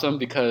dropped him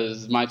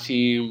because my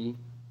team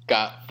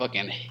got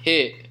fucking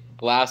hit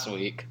last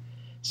week,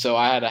 so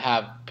I had to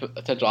have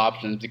potential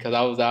options because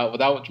I was out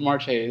without Jamar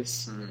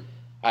Chase. Mm-hmm.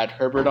 I had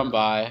Herbert on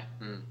bye,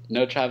 Mm.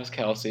 no Travis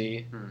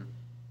Kelce,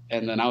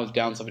 and then I was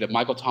down somebody.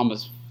 Michael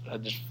Thomas. I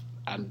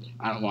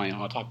don't want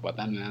to talk about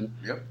that, man.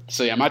 Yep.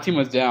 So yeah, my team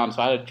was down,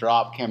 so I had to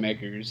drop Cam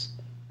Akers,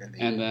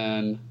 and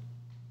then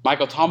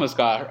Michael Thomas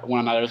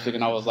went on this week,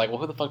 and I was like, well,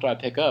 who the fuck do I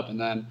pick up? And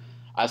then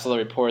I saw the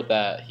report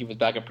that he was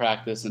back at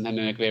practice and him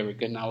and McVay were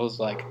good, and I was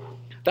like,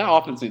 that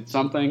offense needs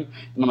something.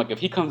 And I'm like, if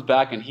he comes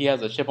back and he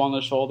has a chip on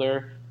his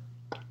shoulder,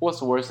 what's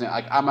the worst thing?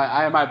 Like, I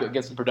might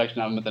get some production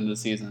out of him at the end of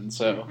the season.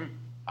 So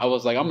I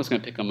was like, I'm just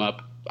gonna pick him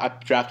up. I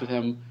drafted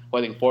him,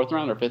 I think 4th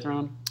round or 5th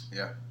round.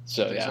 Yeah.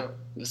 So yeah.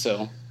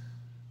 So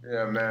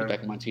yeah, man.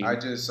 back in my team. I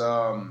just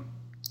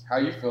how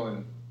you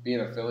feeling being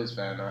a Phillies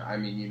fan? I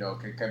mean, you know,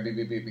 can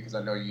be because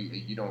I know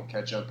you don't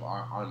catch up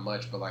on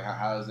much, but like,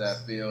 how does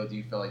that feel? Do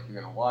you feel like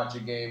you're gonna watch a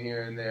game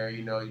here and there?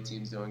 You know, your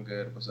team's doing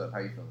good. What's up? How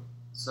you feeling?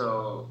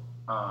 So,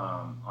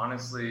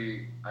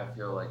 honestly, I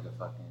feel like a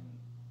fucking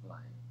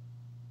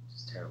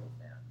just terrible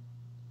fan,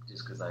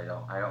 just because I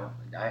don't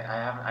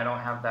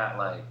have that,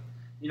 like,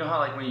 you know how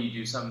like when you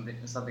do something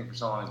for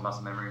so long as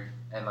muscle memory,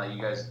 and like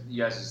you guys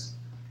just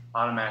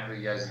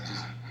automatically just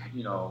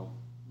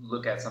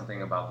look at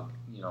something about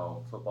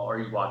football, or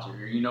you watch it,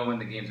 or when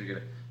the games are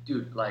good.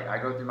 Dude, like I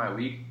go through my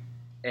week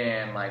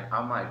and like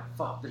I'm like,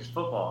 fuck, there's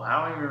football.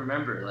 I don't even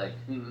remember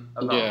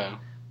about it.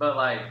 But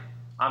like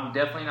I'm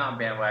definitely not a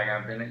bandwagon.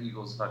 I've been an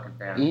Eagles fucking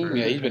fan.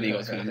 Yeah, he's been an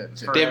Eagles fan.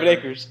 Forever. David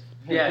Akers.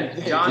 Yeah,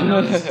 John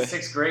knows since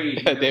 6th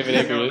grade. David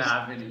Akers.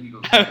 I've been an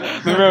Eagles fan.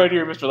 Remember when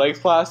you were Mr. Lake's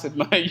class and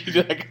you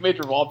did like a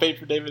major wall paint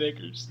for David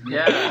Akers?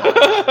 Yeah,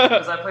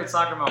 because I played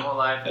soccer my whole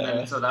life, and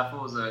then, so that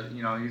fool was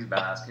he's a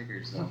badass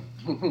kicker. So.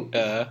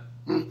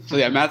 So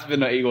yeah, Matt's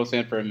been an Eagles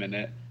fan for a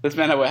minute. This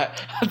man you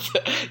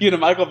had a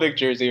Michael Vick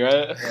jersey,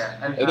 right?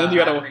 Yeah, and then you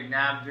got a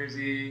McNabb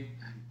jersey,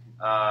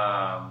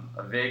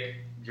 a Vick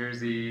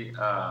jersey,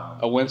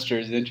 a Wentz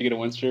jersey. Didn't you get a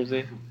Wentz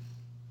jersey?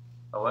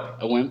 A what?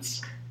 A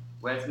Wentz.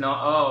 Wentz? No.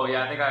 Oh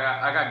yeah, I think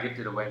I got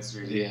gifted a Wentz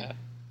jersey. Yeah.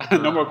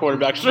 No more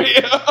quarterbacks for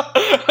you.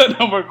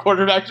 No more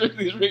quarterback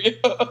jerseys for you.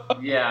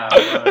 Yeah.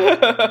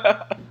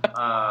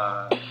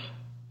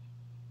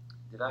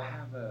 Did I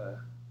have a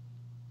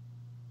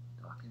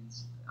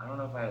Dawkins? I don't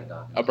know if I had a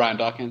Dawkins. A Brian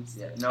Dawkins.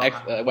 Yeah.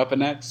 No.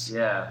 Weapon X.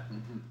 Yeah.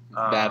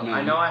 Bad man.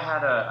 I know I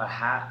had a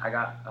hat. I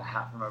got a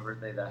hat for my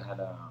birthday that had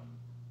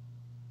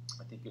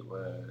I think it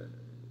was.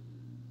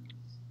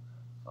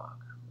 Fuck.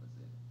 Who was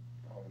it?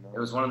 I don't know. It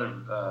was one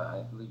of the.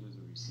 I believe it was a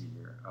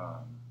receiver.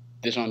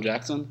 Deshaun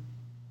Jackson.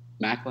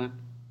 Macklin.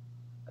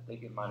 I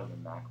think it might have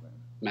been Macklin.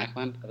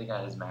 Macklin. I think I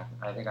had his Macklin.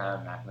 I think I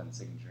have Macklin's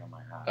signature on my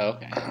hat. Oh,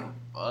 okay.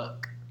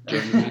 Fuck.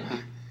 Jeremy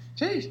Macklin.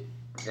 Jeez.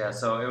 Yeah,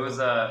 so it was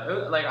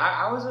like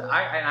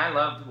I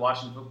loved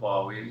watching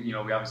football. We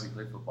obviously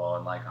played football,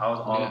 and like I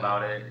was all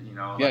about it.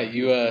 Yeah, like,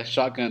 you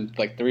shotgunned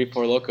like 3-4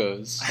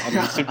 locos on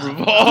the Super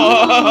Bowl.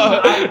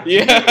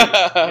 Yeah.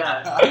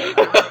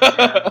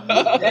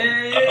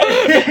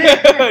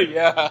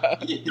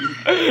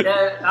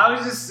 Yeah, I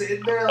was just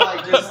sitting there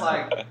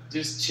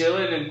just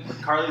chilling, and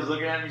Carly's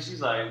looking at me.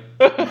 She's like,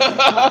 "What the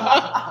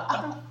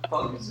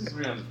fuck is this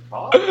man's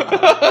problem?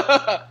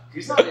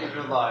 He's not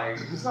even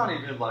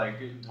like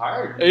getting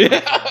tired."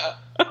 Yeah.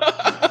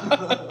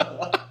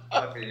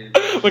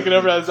 Looking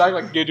over at Zach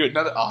like, "Can you do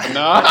another?" Oh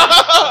no.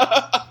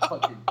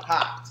 Fucking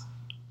hot.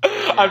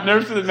 I've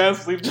never seen a man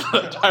sleep through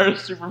the entire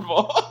Super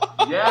Bowl.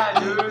 Yeah,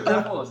 dude,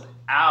 that fool was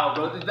out,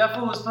 bro. That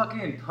fool was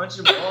fucking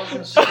punching balls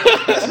and shit.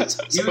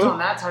 He was on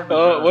that type of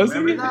drug. Was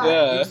Remember he? that?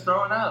 Yeah. He was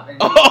throwing up.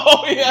 And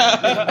Yeah.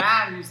 He was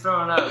mad. He was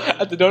throwing up.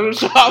 At the donut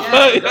shop.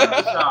 Yeah, the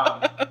donut shop.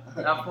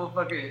 That fool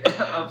fucking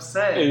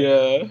upset.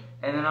 Yeah.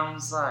 And then I'm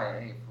just like,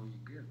 hey, fool, you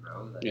good,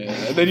 bro? Like, Yeah.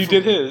 And then you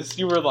did his.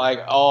 You were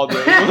like all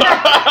day.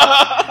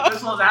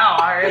 This one's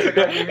out.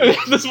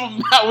 This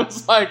one, Matt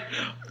was like,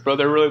 bro,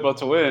 they're really about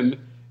to win.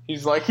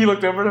 He's like, he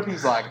looked over at him.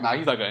 He's like, nah,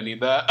 he's not gonna need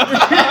that.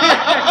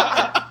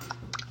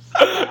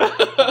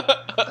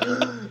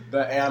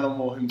 the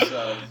animal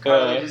himself.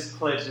 Carly just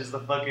clenches the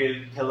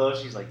fucking pillow.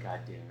 She's like, God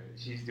damn it,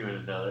 she's doing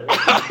another.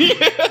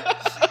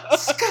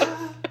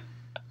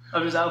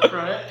 I'm just out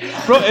front.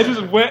 Bro, it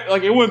just went,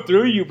 like, it went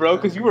through you, bro,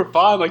 because you were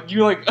fine. Like,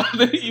 you, like,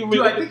 you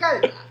Dude,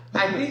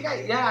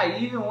 I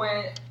even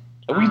went.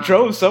 We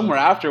drove somewhere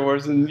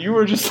afterwards, and you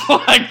were just,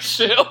 like,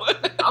 chilling.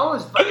 I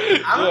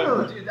don't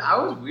know, dude. I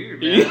was weird,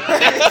 man. Yeah.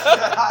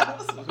 That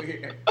was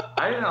weird.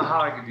 I didn't know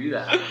how I could do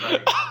that.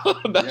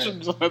 Like, That shit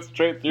just went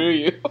straight through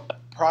you.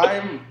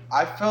 Prime,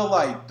 I felt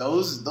like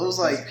those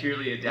like it's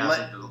purely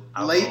adapted to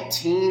alcohol. late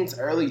teens,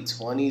 early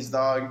 20s,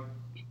 dog.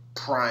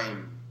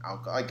 Prime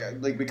alcohol,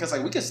 like because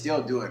like we can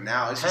still do it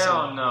now. It's just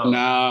Hell no.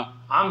 Nah.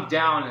 I'm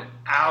down and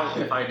out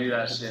if I do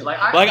that shit. Like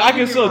I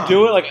can still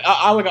do it. Like,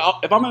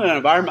 if I'm in an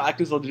environment, I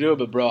can still do it.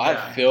 But bro,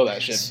 I feel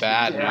that shit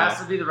bad. It has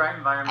to be the right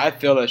environment. I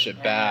feel that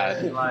shit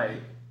bad. And, like,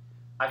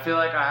 I feel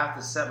like I have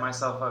to set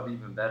myself up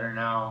even better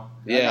now.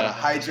 I gotta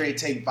hydrate,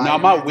 take vitamins. No,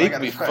 my week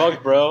be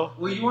fucked, bro.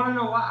 Well, you want to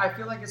know why? I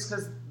feel like it's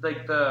because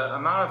like the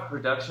amount of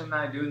production that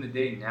I do in the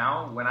day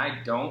now. When I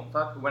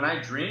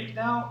drink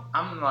now,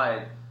 I'm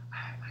like.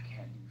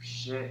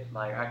 Shit,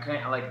 like I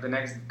can't, like the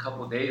next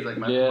couple of days, like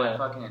my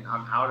fucking,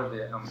 I'm out of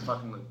it. I'm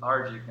fucking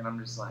lethargic, and I'm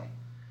just like,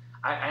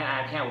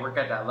 I can't work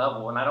at that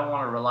level, and I don't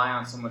want to rely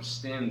on so much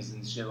stims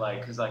and shit,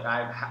 like, cause like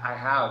I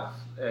have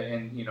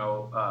in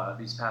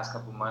these past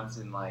couple months,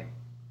 and like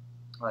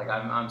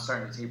I'm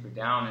starting to taper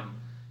down and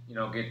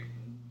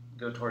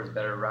go towards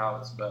better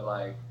routes, but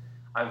like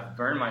I've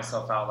burned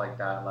myself out like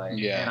that, like,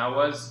 and I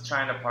was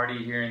trying to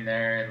party here and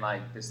there and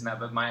like this and that,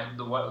 but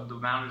the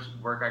amount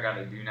of work I got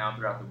to do now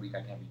throughout the week,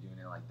 I can't be doing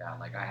like that.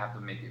 Like I have to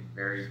make it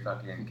very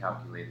fucking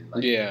calculated.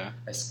 Like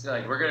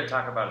like we're gonna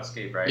talk about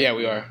Escape, right? Yeah,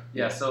 we are.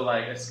 Yeah, so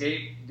like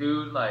Escape,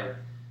 dude. Like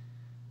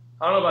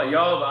I don't know about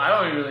y'all, but I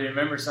don't even really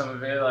remember some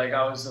of it. Like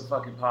I was so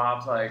fucking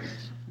popped. Like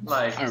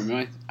I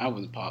remember. I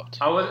wasn't popped.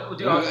 I was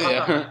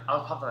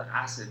popped on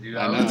acid, dude.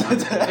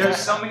 There's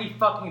so many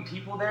fucking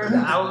people there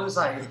that I was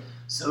like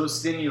so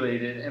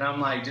stimulated, and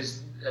I'm like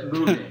just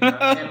moving,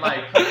 and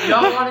like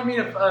y'all wanted me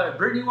to,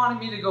 Brittany wanted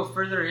me to go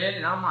further in,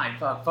 and I'm like,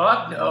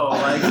 fuck no,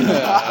 like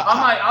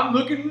I'm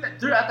looking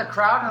through at the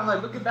crowd, and I'm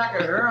like looking back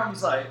at her, I'm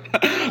just like,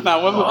 one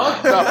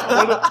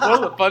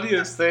of the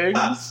funniest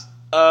things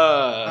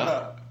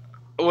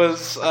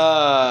was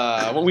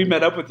when we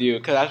met up with you,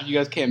 because after you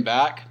guys came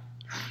back.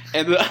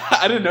 And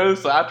I didn't know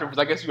this after, because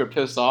I guess you were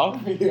pissed off.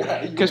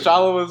 Because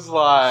Shiloh was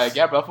like,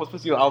 yeah, bro, I was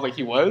supposed to. I was like,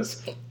 he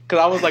was? Because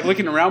I was like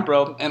looking around,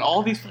 bro, and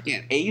all these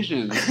fucking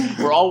Asians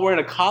were all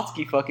wearing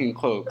Akatsuki fucking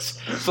cloaks.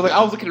 So like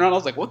I was looking around, I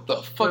was like, what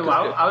the fuck? Wait,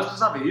 I was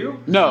pissed off at you?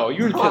 No,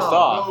 you were pissed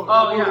off.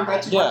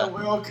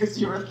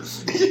 Because you were,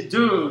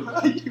 dude.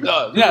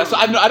 Yeah, so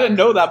I didn't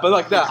know that, but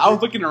like that, I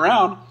was looking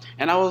around.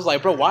 And I was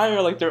like, bro, why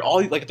are like they're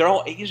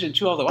all Asian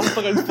too? I was like, why the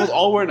fuck are these fools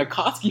all wearing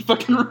Akatsuki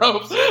fucking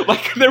robes?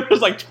 Like there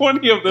was like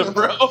 20 of them,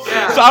 bro.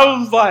 Yeah. So I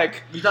was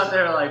like, you thought they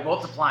were like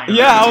multiplying.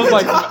 Yeah,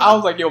 right? I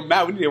was like, yo,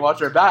 Matt, we need to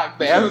watch our back.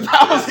 I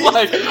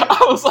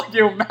was like,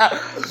 yo, Matt,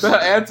 the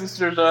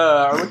ancestors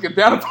are looking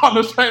down upon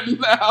us right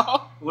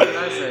now. What did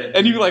I say?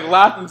 And you like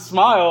laughed and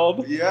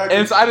smiled. Yeah.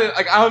 And so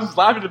I was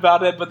laughing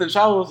about it, but then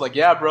Shiloh was like,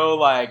 yeah, bro,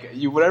 like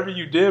whatever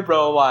you did,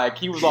 bro, like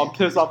he was all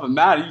pissed off and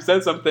mad. You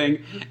said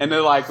something, and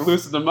then like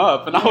loosened him up.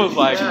 And I was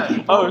like,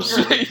 oh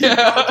shit,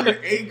 yeah.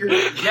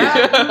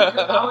 Yeah, dude,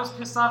 I was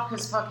pissed off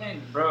because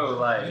fucking, bro,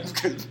 like,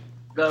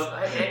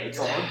 the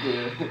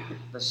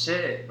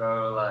shit,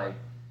 bro, like,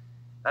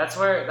 that's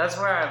how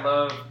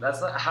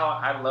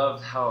I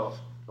love how,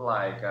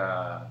 like,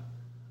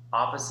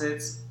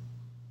 opposites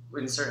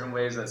in certain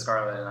ways that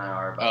Scarlett and I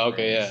are about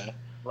things. Yeah.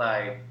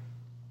 Like,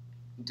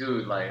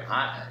 dude, like,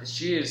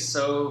 she is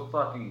so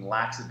fucking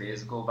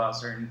lackadaisical about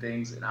certain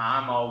things, and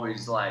I'm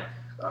always like,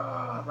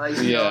 like,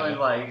 you know, and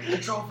like,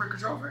 control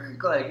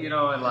freak, like, you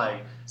know, and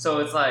like, so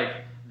it's like,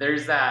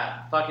 there's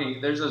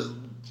those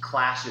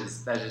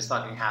clashes that just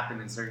fucking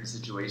happen in certain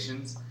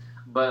situations,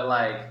 but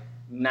like,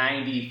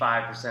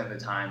 95% of the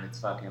time, it's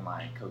fucking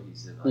like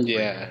cohesive. Like,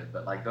 good.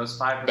 But like, those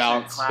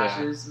 5%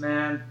 clashes,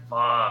 man,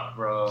 fuck,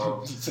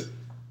 bro.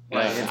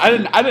 Like,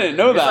 I didn't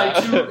know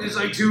that. It's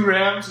like two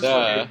Rams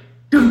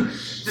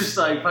just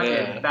like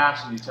fucking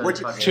bashing each other.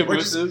 Two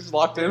mooses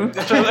locked in with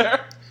each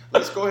other.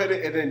 Let's go ahead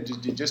and then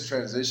just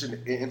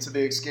transition into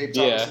the Escape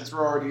topic since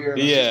we're already here.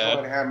 Let's just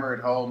go and hammer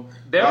it home.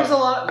 There's a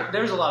lot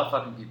of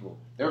fucking people.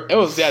 It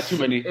was too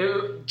many.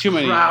 Too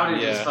many.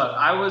 Crowded as fuck.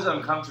 I was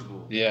uncomfortable.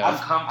 Yeah,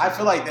 I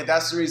feel like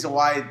that's the reason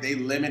why they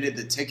limited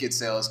the ticket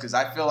sales, because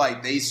I feel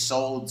like they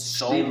sold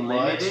so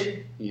much.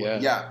 Limited?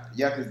 Yeah,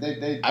 because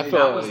they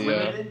that was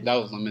limited. That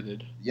was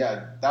limited.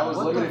 Yeah, that was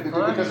limited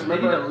because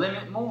remember, they need to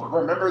limit more.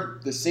 Remember,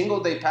 the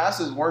single day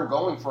passes weren't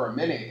going for a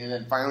minute, and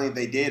then finally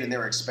they did, and they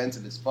were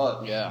expensive as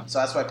fuck. Yeah. So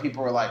that's why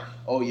people were like,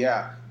 "Oh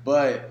yeah,"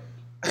 but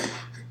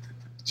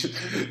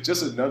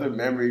Just another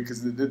memory,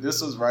 because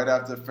this was right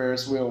after the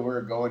Ferris wheel. We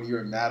were going. You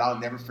were mad. I'll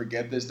never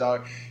forget this,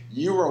 dog.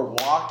 You were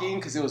walking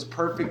because it was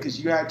perfect because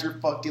you had your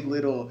fucking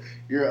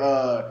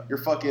your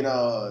fucking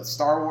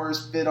Star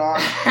Wars fit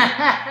on.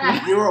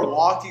 You were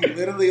walking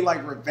literally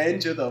like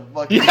Revenge of the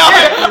fucking. Yeah,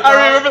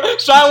 I remember.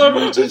 Shiloh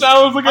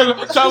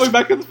looked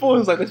back at the fool. He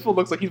was like, "This fool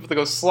looks like he's about to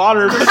go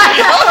slaughter." Kids,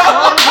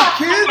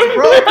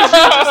 bro. 'Cause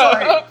you were just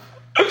like.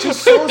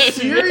 Just so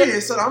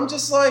serious, and I'm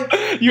just like,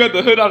 you had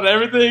the hood on and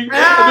everything. And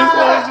this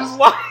one was just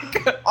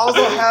like, I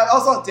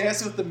was all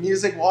dancing with the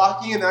music,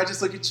 walking, and I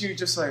just look at you,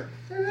 just like,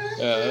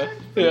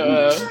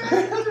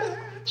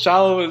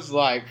 Shiloh was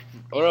like,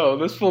 bro,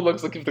 this fool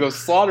looks like he's gonna go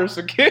slaughter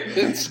some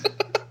kids.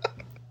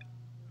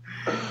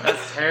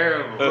 That's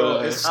terrible.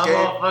 Bro, I'm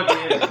all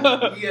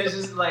fucking. You guys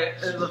just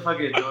like the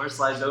fucking door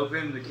slides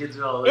open, the kids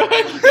are all looking.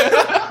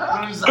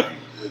 I'm just like.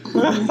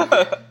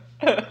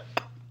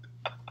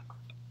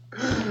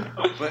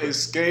 But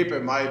Escape,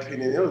 in my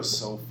opinion, it was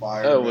so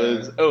fire. It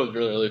was really,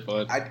 really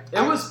fun.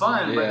 It was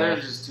fun, but Yeah. there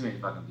was just too many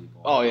fucking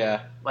people. Oh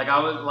yeah. Like I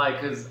was like,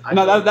 cause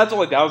That's the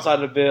only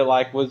downside of it.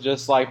 Like, was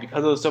just like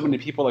because there was so many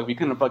people, like we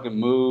couldn't fucking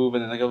move,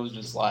 and then like it was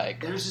just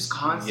like there was just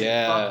constant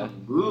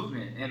fucking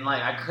movement, and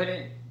like I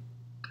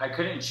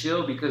couldn't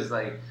chill because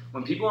like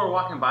when people are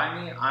walking by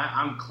me,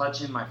 I'm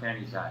clutching my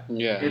fanny pack.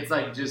 Yeah. It's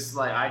like just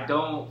like I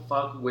don't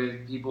fuck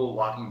with people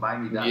walking by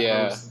me that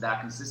close,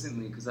 that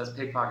consistently, because that's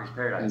pickpocker's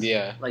paradise.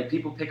 Yeah. Like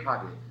people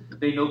pickpocket.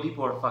 They know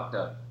people are fucked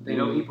up. They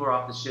know people are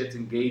off the shits,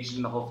 engaged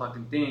in the whole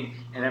fucking thing,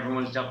 and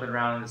everyone's jumping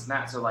around and this and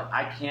that. So like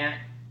I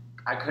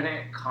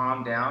couldn't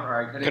calm down, or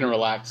I couldn't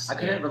relax. I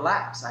couldn't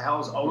relax. I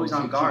was always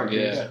on guard.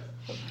 Yeah.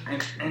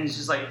 And it's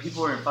just like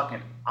people are in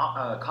fucking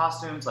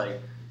costumes, like,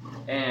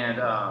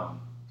 and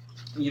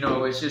you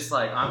know, it's just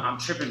like I'm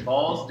tripping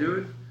balls,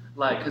 dude.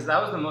 Like, because that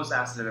was the most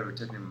acid I've ever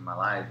taken in my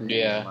life.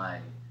 Yeah. And,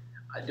 like,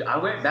 I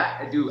went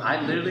back, dude.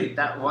 I literally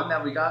that one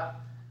that we got.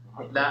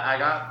 That I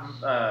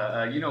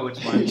got, you know which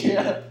one?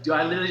 Yeah. Dude,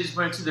 I literally just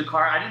went into the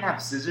car. I didn't have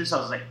scissors, so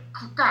I was like,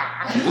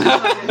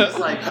 just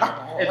like,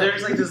 and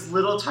there's like this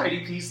little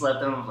tiny piece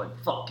left, and I was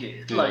like, fuck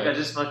it. Yeah. Like I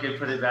just fucking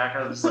put it back.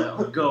 I was just like,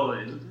 I'm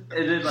going.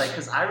 And then like,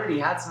 cause I already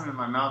had some in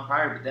my mouth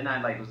prior, but then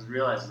I like was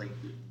realized like,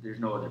 there's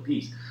no other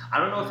piece. I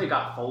don't know if it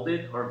got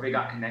folded or if it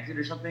got connected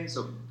or something.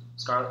 So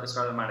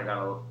Scarlett might have got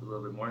a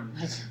little bit more.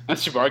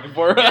 That's your bargain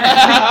for.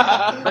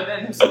 But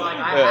then, so like,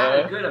 I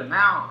had a good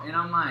amount, and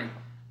I'm like,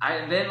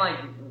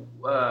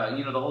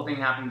 you know, the whole thing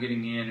happened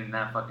getting in, and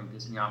that fucking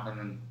pissed me off. And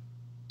then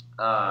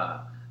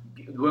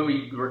when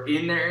we were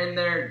in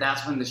there,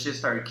 that's when the shit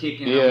started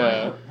kicking.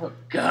 Yeah. I'm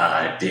like,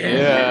 God damn.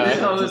 Yeah.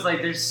 So it was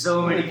like, there's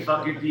so many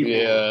fucking people.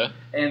 Yeah.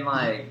 And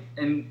like,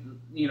 and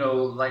you know,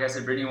 like I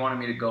said, Brittany wanted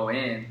me to go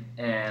in,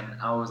 and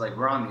I was like,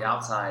 we're on the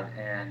outside,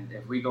 and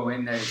if we go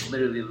in there, it's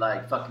literally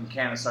like fucking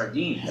can of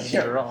sardines.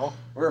 Yeah,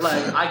 We're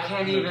like, I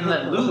can't even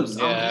let loose.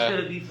 Yeah. I'm just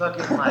gonna be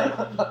fucking like,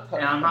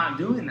 and I'm not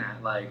doing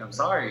that. Like, I'm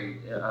sorry.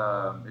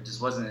 It just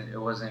wasn't. It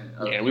wasn't.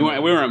 Yeah, we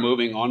weren't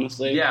moving,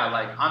 honestly. Yeah,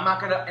 like I'm not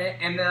gonna.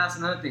 And then that's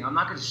another thing. I'm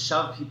not gonna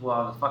shove people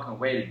out of the fucking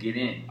way to get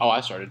in. Oh, I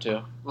started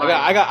to. Like,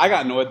 I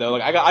got annoyed though.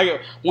 Like I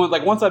got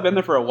once I've been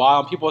there for a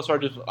while, people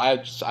started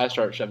I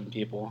started shoving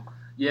people.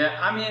 Yeah,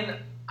 I mean,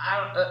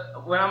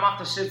 when I'm off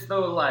the shits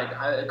though, like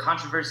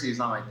controversy is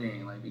not my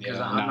thing. Like because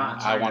I'm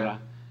not.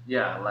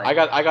 Yeah, like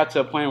I got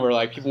to a point where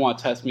like people want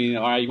to test me.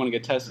 All right, you want to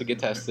get tested? Get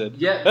tested.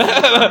 Yeah, I'm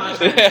not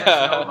trying to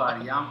test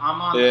nobody.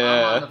 I'm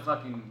on the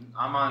fucking.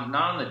 I'm on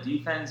not on the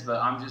defense,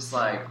 but I'm just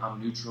like I'm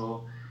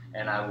neutral,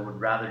 and I would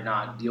rather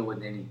not deal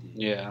with anything.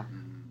 Yeah.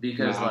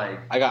 Because like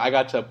I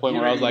got to a point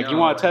where I was like, you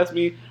want to test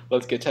me?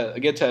 Let's get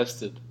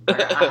tested. I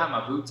have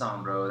my boots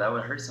on, bro. That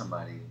would hurt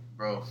somebody.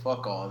 Bro,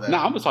 fuck all that. No,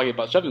 I'm just talking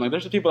about shoving. Like,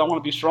 there's some people that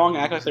want to be strong,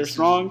 act like they're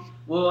strong.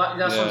 Well,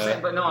 that's what I'm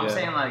saying. But no, I'm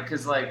saying like,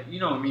 cause like you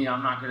know me,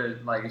 I'm not gonna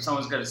like if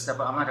someone's gonna step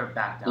up, I'm not gonna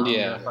back down.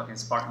 Yeah. I'm gonna fucking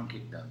Spartan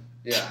kick them.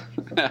 Yeah.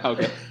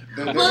 Okay.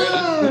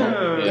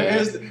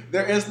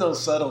 There is no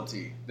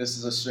subtlety. This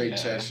is a straight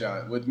chest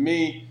shot. With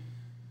me,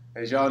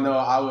 as y'all know,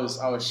 I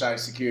was shy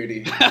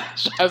security.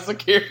 Shy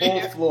security.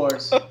 Full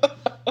floors.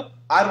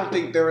 I don't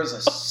think there was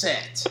a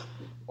set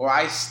where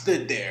I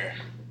stood there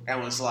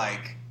and was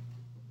like,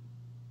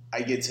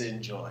 I get to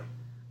enjoy.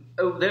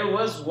 There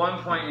was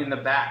one point in the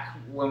back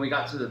when we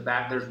got to the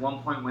back. There's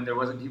one point when there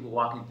wasn't people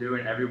walking through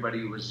and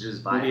everybody was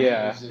just vibing.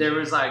 Yeah. There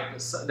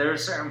were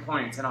certain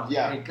points and I was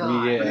like, hey,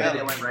 God. Yeah. But then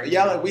it went right.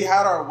 Yeah, like we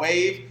had our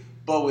wave,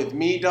 but with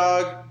me,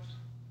 dog,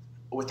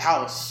 with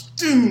how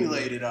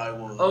stimulated I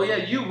was. Oh yeah,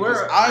 you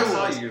were. I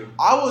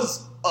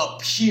was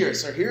up here.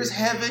 So here's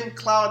heaven,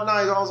 cloud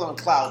 9. I was on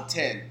cloud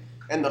 10,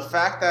 and the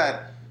fact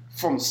that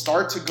from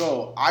start to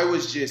go, I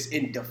was just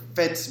in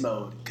defense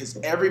mode because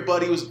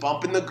everybody was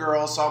bumping the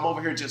girls. So I'm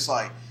over here just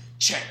like,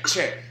 check.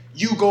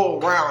 You go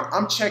around.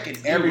 I'm checking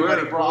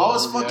everybody, bro. I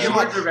was fucking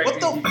like, what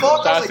the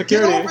fuck? I was like,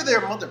 get over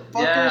there,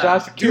 motherfucker.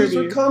 Yeah. Dudes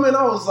were coming.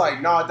 I was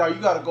like, nah, dog,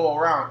 you got to go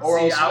around. Or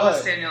else I was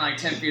what? standing like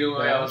 10 feet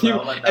away. I was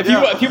People, like,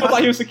 people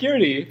thought he was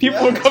security.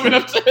 People were coming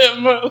up to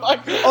him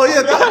like, oh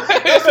yeah,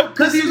 that's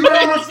because he was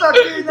wearing a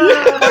fucking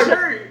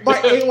shirt. my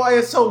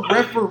AYSO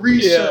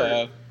referee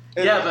shirt.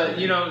 Yeah, but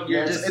you know,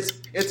 you're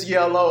just it's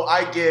yellow.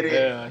 I get it.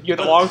 Yeah, you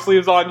have the long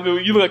sleeves on.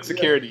 You look like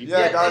security.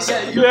 Yeah.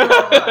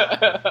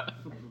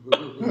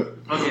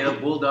 Okay, a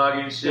bulldog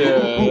and shit.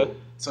 Yeah.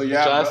 So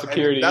yeah, That's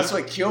security. That's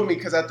what killed me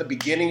because at the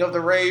beginning of the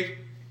rave,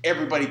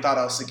 everybody thought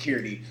I was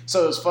security.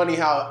 So it was funny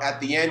how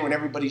at the end, when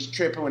everybody's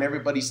tripping, when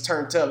everybody's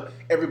turned up,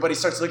 everybody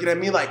starts looking at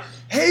me like,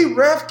 "Hey,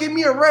 ref, give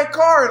me a red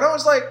card," and I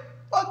was like,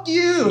 "Fuck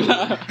you."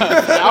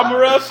 I'm a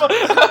ref.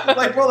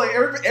 Like, bro, like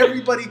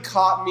everybody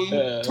caught me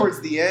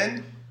towards the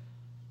end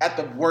at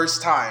the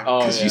worst time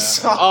because you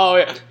saw. Oh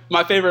yeah,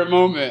 my favorite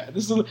moment.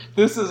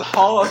 This is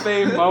Hall of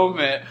Fame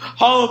moment.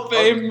 Hall of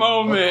Fame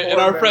moment in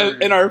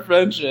our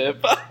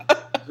friendship.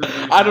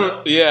 I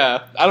don't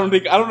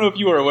know if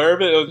you were aware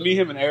of it. It was me,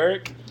 him, and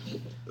Eric.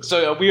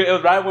 So it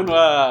was right when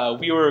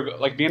we were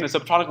like being a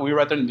subtronic, and we were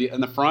right there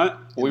in the front.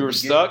 We were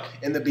stuck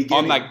in the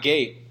beginning on that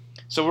gate.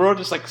 So we were all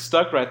just like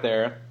stuck right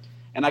there.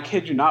 And I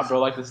kid you not, bro,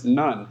 like this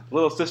nun,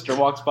 little sister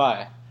walks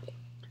by.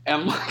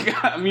 And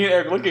like, me and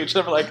Eric look at each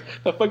other like,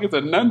 the fuck is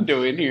a nun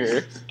doing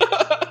here?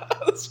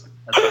 That's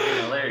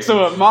fucking hilarious.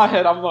 So in my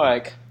head, I'm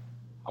like,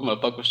 I'm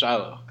gonna fuck with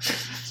Shiloh.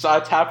 So I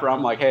tap her,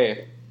 I'm like,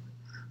 hey,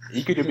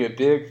 you could do me a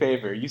big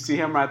favor. You see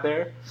him right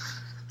there?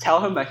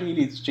 Tell him that he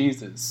needs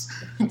Jesus.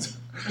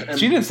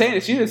 She didn't say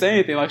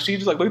anything. Like, she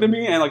just like looked at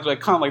me and like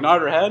kind of like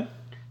nodded her head,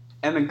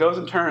 and then goes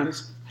and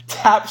turns,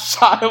 taps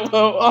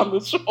Shiloh on the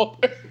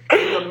shoulder.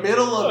 In the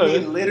middle of me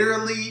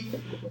literally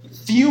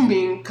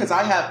fuming because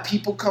I have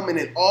people coming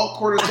in all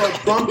quarters,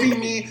 like bumping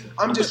me.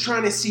 I'm just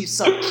trying to see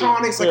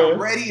subtronics, like I'm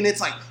ready, and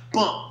it's like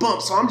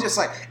bump. So I'm just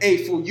like,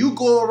 hey, fool, you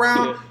go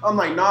around. Yeah. I'm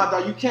like, nah,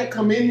 dog, you can't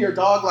come in here,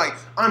 dog. Like,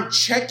 I'm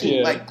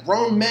checking, like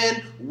grown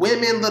men,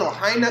 women, little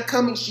hyena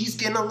coming. She's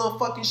getting a little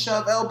fucking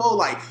shove elbow,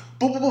 like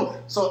boom, boom, boom.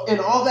 So in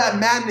all that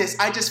madness,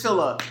 I just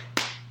feel a.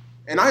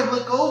 And I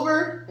look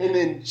over, and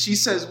then she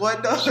says,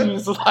 "What, dog?" She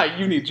was like,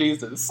 "You need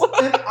Jesus."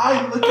 And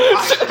I look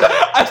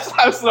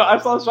at I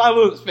saw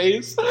Shiloh's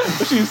face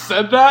when she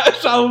said that.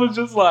 Shiloh was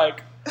just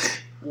like,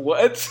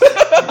 "What?"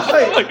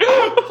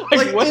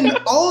 like what? In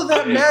all of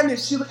that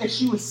madness, she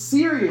was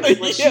serious.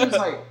 Like she was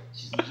like,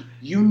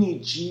 "You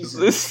need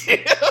Jesus."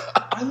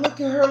 I look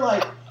at her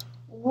like,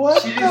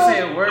 what? She didn't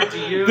say a word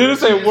to you. Didn't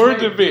say a word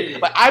to me.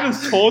 Like, I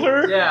just told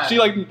her. Yeah. She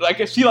kind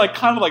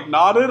of like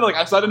nodded. Like,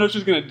 I didn't know she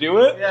was gonna do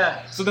it.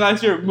 Yeah. So then I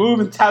see her move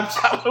and tap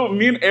Shiloh.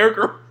 Me and Eric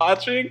are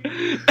watching,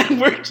 and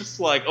we're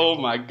just like, "Oh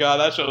my god,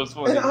 that show was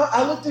funny." And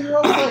I looked at her.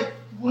 I was like,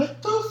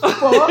 "What the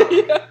fuck?"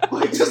 Yeah.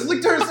 Like, just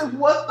looked at her and said,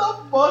 "What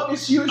the fuck?" And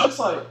she was just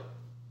like,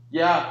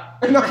 "Yeah."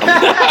 And I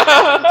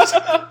was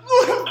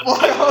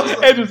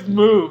like, it just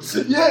moved.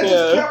 Yeah, it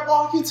just kept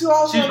walking too.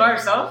 I was She's like, by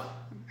herself?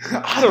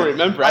 I don't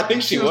remember. I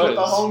think she was with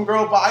the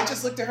homegirl, but I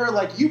just looked at her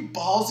like, "You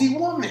ballsy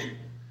woman."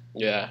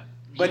 Yeah.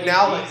 But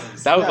now, like,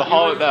 that was the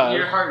whole.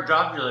 Your heart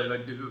dropped. You're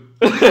like, dude.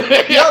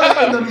 Yeah,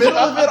 like, in the middle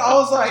of it, I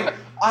was like,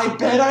 "I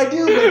bet I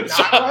do, but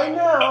not right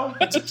now."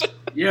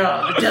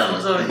 Yeah, the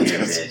devil's over here,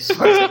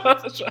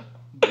 bitch.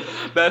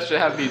 That should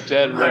have me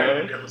dead,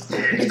 bro.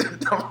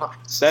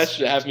 That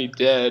should have me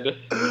dead.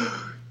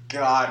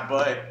 God,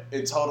 but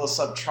in total,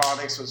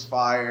 Subtronics was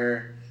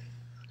fire.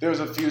 There was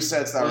a few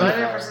sets that were I fire.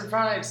 never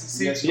Subtronics.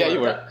 See, Yes, yeah,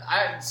 you were.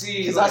 I see.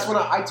 Because that's when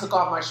I took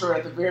off my shirt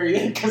at the very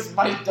end. Because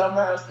my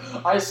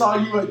dumbass, I saw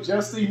you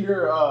adjusting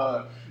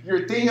your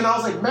thing, and I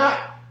was like,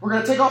 "Matt, we're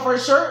gonna take off our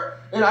shirt,"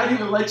 and I didn't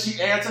even let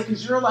you answer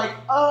because you were like,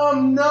 no,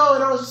 and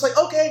I was just like,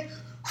 "Okay."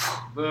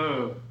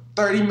 Boom.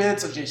 30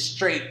 minutes of just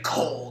straight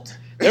cold.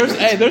 There's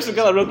a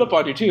girl that rubbed up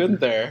on you too, isn't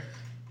there?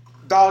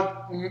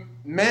 Dog,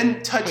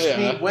 men touched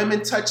me,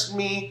 women touched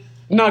me.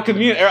 No, because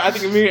I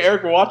think me and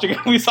Eric were watching,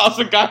 and we saw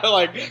some guy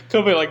like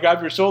come and like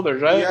grab your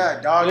shoulders, right? Yeah,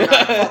 dog. And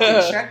I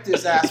fucking checked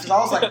his ass because I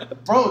was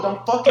like, "Bro,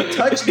 don't fucking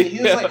touch me."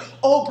 He was like,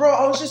 "Oh, bro,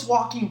 I was just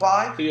walking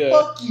by." Yeah.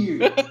 Fuck you.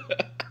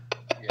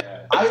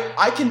 Yeah.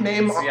 I can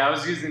name. See, I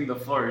was using the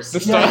force.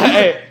 The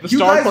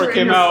Star Core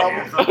came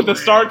out. The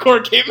Star Core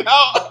came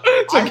out.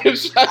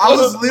 I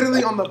was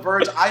literally on the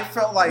verge. I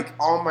felt like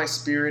all my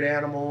spirit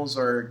animals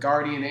or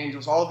guardian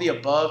angels, all the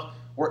above,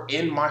 were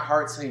in my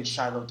heart saying,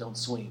 "Shiloh, don't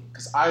swing."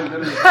 Because I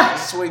literally had to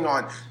swing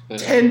on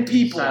 10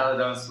 people. Shiloh,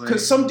 don't swing.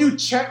 Because some dude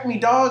checked me,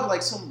 dog,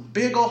 like some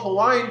big old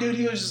Hawaiian dude.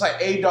 He was just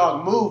like, "Hey,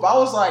 dog, move." I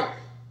was like,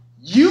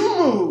 "You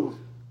move."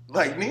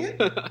 Like, nigga.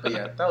 But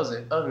yeah, that was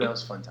it. Other than that, it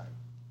was a fun time.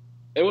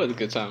 It was a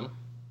good time.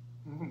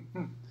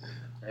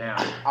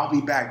 Damn. I'll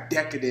be back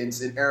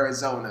decadence in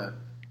Arizona.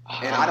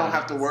 And I don't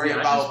have to worry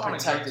about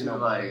protecting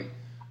them. Like,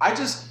 I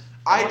just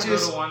go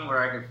to one where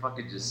I could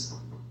fucking just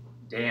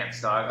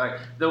dance, dog. Like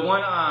the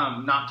one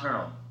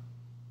Nocturnal.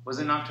 Was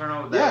it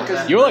Nocturnal? Yeah,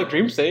 because you were like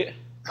Dream State.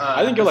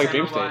 I think you're like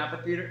Dream State.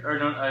 Amphitheater? Or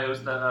no, it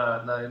was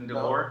the in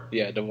DeVore.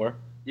 Yeah, DeVore.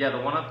 Yeah, the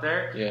one up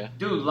there. Yeah.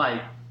 Dude,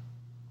 like,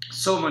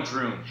 so much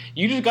room.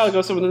 You just gotta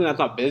go somewhere that's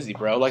not busy,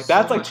 bro. Like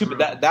that's like too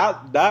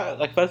that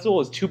like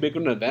festival is too big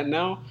of an event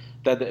now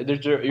that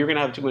you're gonna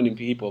have too many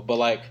people. But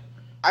like,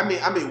 I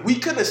mean, we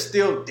could have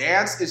still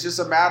danced. It's just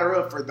a matter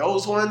of for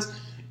those ones,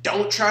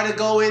 Don't try to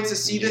go in to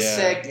see the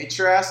set. Get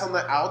your ass on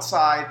the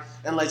outside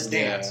and let's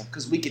dance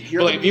because we can hear.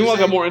 But like, if you want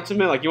like a more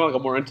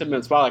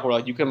intimate, spot, like where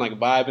like you can like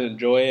vibe and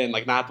enjoy it, and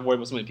like not have to worry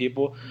about so many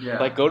people. Yeah.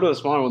 Like go to a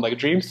smaller one, like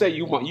Dream State.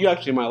 You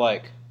actually might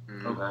like.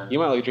 Okay. You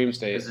might like Dream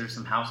State. Is there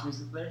some house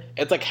music there?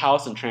 It's like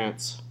house and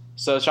trance.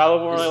 So Shiloh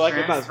more like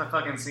trance it's not the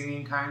fucking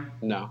singing kind.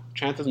 No,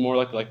 trance is more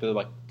like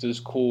the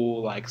just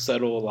cool like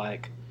subtle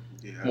like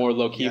more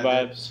low key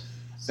vibes.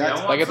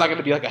 That's like it's not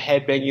gonna be like a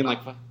head banging like.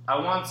 I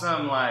want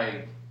some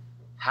like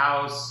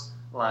house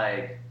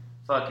like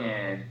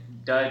fucking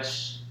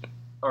Dutch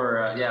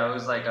or it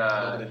was like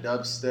a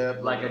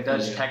dubstep, like a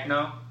Dutch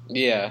techno.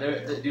 Yeah.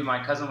 Dude,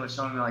 my cousin was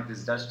showing me like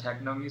this Dutch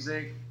techno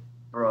music.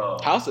 Bro,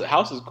 house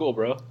is cool,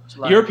 bro.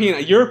 Like,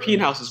 European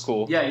house is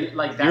cool. Yeah,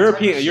 like that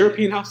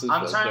European house is.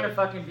 I'm trying to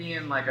fucking be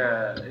in like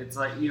it's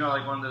like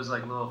like one of those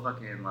like little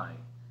fucking like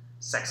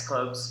sex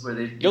clubs where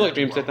they. You'll like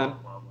Dream State then.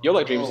 You'll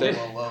like Dream State.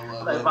 Like,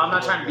 but I'm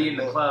not trying to be in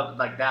the club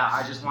like that.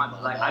 I just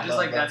want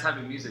like that type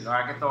of music. Or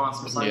I can throw on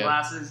some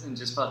sunglasses and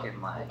just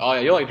fucking like. Oh yeah,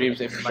 you'll like Dream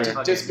State for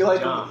sure. Just be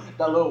like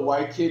that little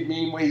white kid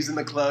meme when he's in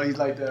the club. He's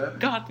like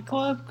got the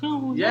club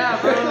going.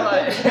 Yeah, bro.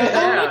 Like,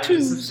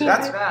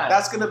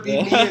 that's gonna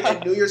be me in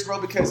New Year's, bro.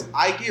 Because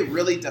I get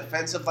really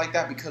defensive like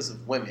that because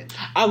of women.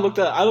 I looked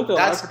at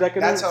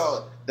that's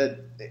how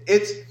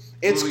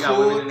it's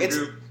cool.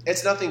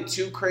 It's nothing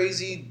too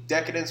crazy,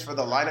 decadence for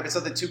the lineup. It's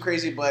nothing too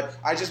crazy, but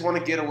I just want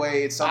to get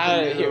away. It's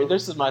something new.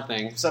 This is my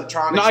thing.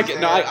 Subtronics.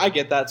 I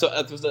get that. So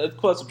it's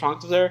cool that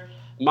Subtronics is there.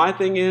 My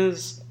thing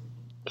is,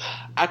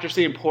 after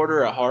seeing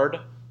Porter at Hard,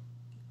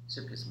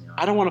 shit pissed me off.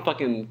 I don't want to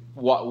fucking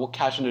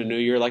cash into a New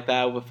Year like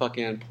that with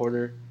fucking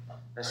Porter.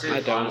 That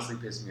shit honestly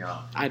pissed me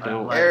off. I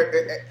don't.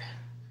 Eric,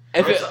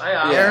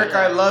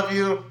 I love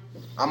you.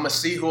 I'm gonna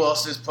see who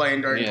else is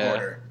playing during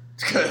Porter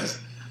because.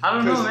 I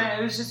don't know, man.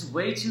 It was just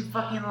way too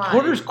fucking like.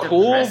 Porter's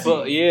cool, depressing.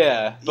 But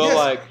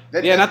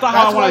that's not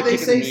how I want to kick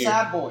it in the New Year.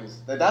 Sad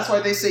boys. That's why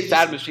they say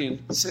Sad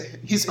Machine. What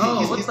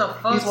the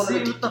fuck? What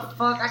the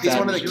fuck? I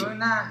can't be doing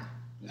that.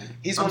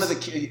 He's one of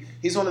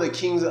the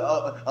kings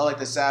of like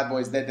the sad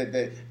boys.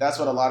 That's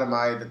what a lot of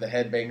the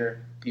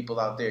headbanger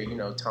people out there,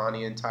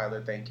 Tanya and Tyler,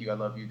 thank you, I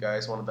love you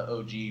guys. One of the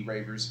OG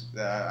ravers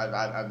that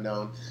I've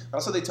known.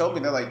 Also, they told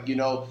me they're like,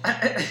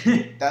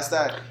 that's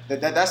that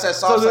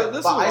soft side.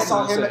 But I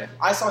saw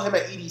him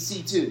at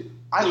EDC too.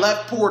 I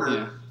left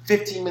Porter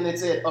 15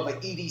 minutes in of an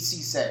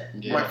EDC set,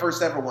 my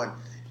first ever one,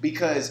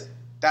 because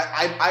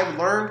I've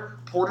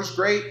learned Porter's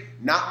great.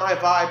 Not my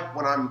vibe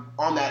when I'm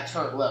on that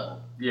turn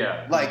level.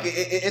 Yeah, like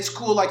it's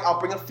cool. Like I'll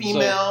bring a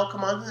female,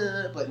 come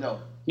on, but no.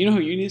 You know who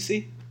you need to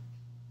see?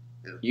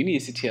 You need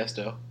to see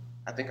Tiesto.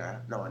 I think I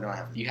have. No, I know I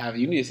haven't.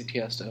 You need to see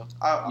Tiesto.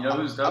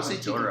 Who's dope is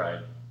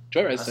Joyride.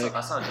 Joyride's sick. I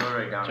saw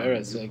Joyride down.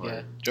 Joyride's sick,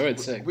 yeah.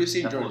 Joyride's sick. We've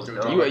seen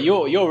Joyride.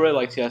 You'll really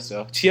like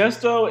Tiesto.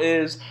 Tiesto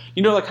is,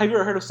 like, have you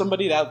ever heard of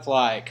somebody that's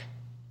like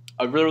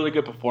a really, really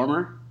good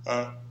performer?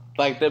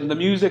 Like the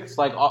music's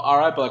like all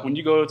right, but like when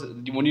you go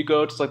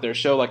to like their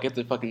show, like it's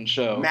a fucking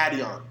show.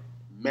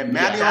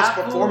 Maddion's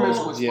performance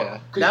was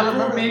that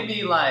would made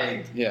me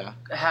like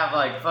have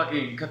like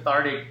fucking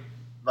cathartic.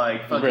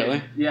 Like fucking,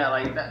 really? Yeah,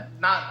 like that.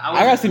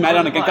 I gotta see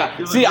Maddion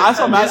again. See, I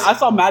saw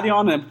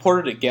Maddion and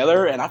Porter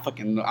together, and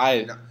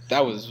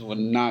that was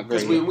not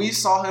great. Because when we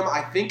saw him,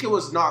 I think it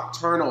was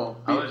Nocturnal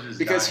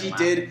because he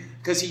did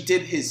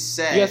his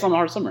set. You guys saw him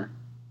Hard Summer.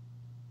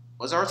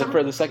 Was it Hard Summer?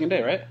 For the second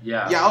day, right?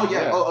 Yeah.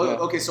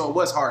 Okay, so it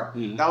was hard.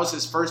 Mm-hmm. That was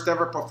his first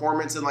ever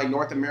performance in like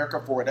North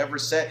America for whatever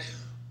set.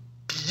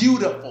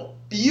 Beautiful.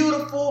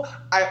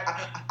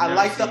 I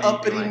like the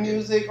uppity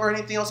music or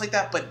anything else like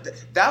that, but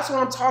that's what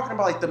I'm talking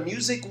about. Like the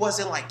music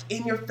wasn't like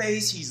in your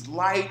face. He's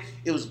light.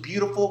 It was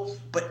beautiful,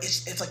 but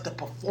it's like the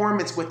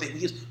performance with it.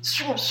 He was his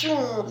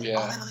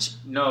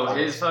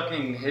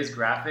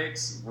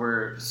graphics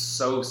were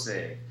so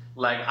sick.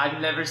 Like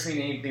I've never seen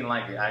anything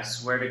like it. I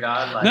swear to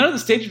God. Like, none of the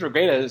stages were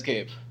great at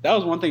Escape. That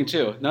was one thing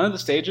too. None of the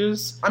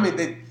stages. I mean,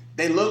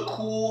 They look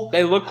cool.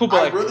 But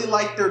I really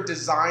like their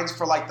designs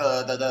for like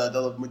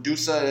the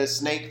Medusa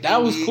snake.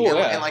 That was cool,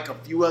 and like a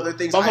few other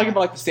things. But I was talking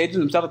about like the stages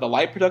themselves, like the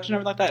light production,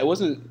 and everything like that. It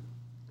wasn't.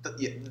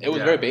 It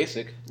was very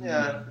basic.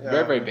 Yeah.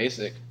 Very, very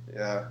basic.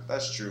 Yeah,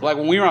 that's true. Like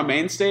when we were on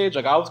main stage,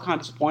 like I was kind of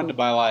disappointed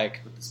by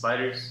like with the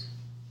spiders.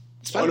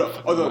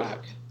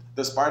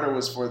 The spider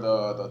was for the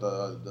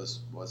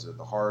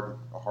hard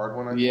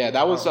one?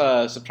 That was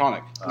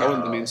Subtronic. That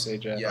wasn't the main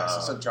stage.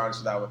 Subtronic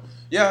for that one.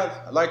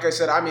 Yeah, like I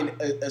said, I mean,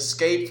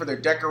 Escape for their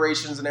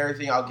decorations and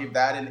everything, I'll give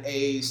that an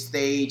A.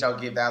 Stage, I'll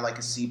give that like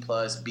a C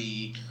plus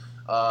B.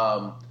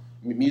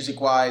 Music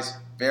wise,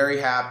 very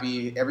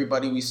happy.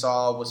 Everybody we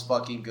saw was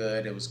fucking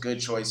good. It was good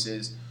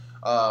choices.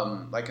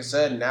 Like I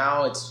said,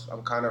 now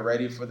I'm kind of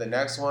ready for the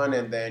next one,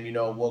 and then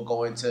we'll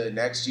go into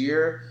next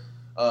year.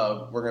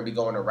 We're going to be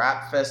going to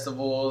rap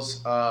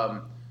festivals. I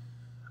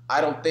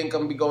don't think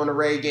I'm going to be going to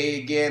reggae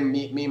again.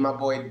 Me and my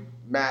boy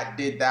Matt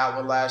did that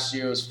one last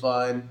year. It was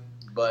fun.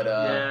 But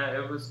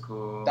it was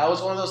cool. That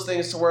was one of those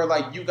things to where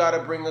like you got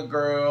to bring a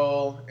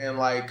girl and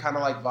like kind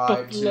of like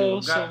vibe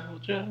too.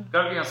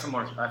 Gotta be on some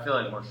more. I feel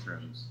like more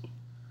shrooms.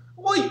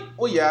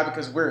 Well, yeah,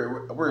 because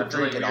we're I feel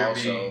drinking like we were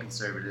also. being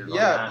conservative.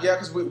 Yeah,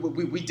 because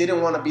we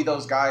didn't want to be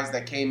those guys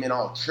that came in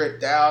all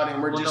tripped out,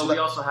 and we're just. We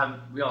also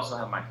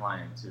have my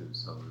client too,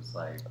 so it's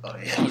like. Oh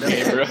yeah,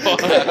 Okay, bro.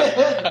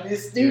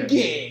 Mr.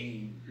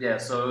 Game. Yeah,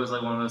 so it was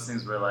like one of those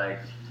things where like,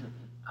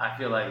 I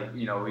feel like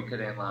we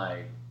couldn't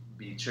like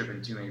be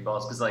tripping too many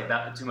balls because like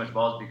that too much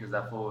balls because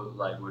that fool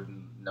like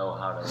wouldn't know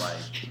how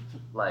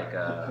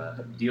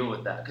to deal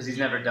with that because he's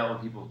never dealt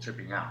with people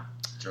tripping out.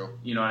 True.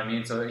 You know what I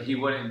mean? So he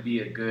wouldn't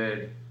be a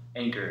good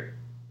anchor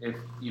if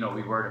we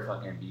were to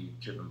fucking be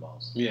tripping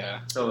balls.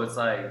 Yeah. So it's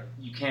like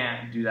you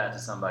can't do that to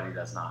somebody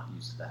that's not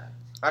used to that.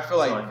 I feel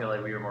like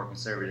we were more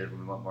conservative and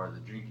we went more of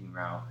the drinking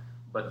route.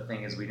 But the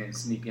thing is, we didn't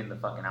sneak in the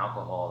fucking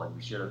alcohol like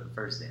we should have the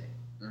first day.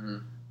 Mm-hmm.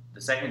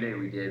 The second day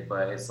we did,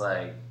 but it's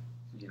like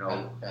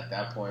at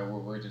that point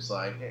we're just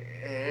like.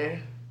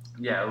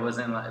 Yeah, it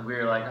wasn't like we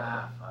were like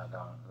fuck,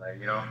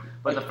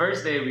 But the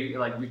first day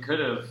we could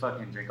have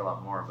fucking drink a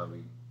lot more, but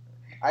we.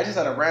 I just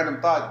had a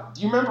random thought.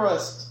 Do you remember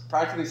us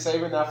practically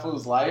saving that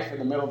fool's life in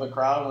the middle of the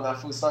crowd when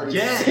that fool started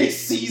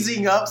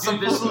seizing up?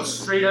 Dude, this fool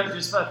straight up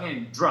just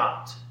fucking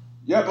dropped.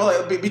 Yeah,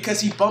 but like,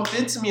 because he bumped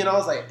into me and I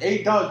was like,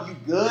 "Hey, dog, you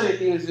good?" And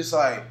he was just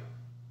like,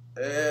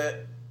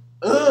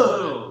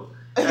 ugh.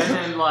 And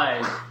then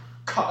like.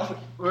 God.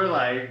 We're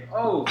like,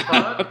 oh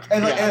fuck,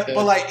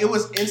 but it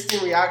was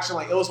instant reaction.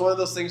 Like it was one of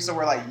those things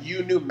where like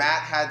you knew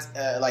Matt had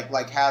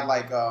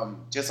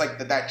just like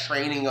that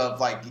training of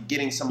like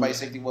getting somebody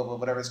safety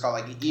whatever it's called,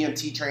 like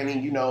EMT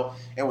training,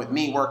 and with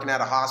me working at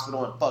a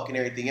hospital and fucking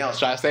everything else.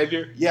 Should I save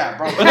you? Yeah,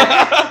 bro.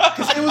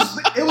 Because it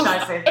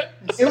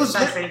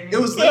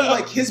was literally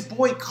like his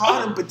boy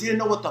caught him but didn't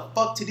know what the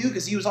fuck to do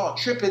because he was all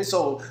tripping.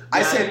 So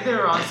I said they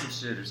were on some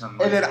shit or something.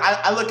 And then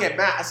I look at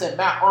Matt. I said,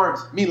 Matt,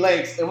 arms, me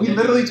legs, and we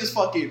literally just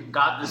fucking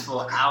got this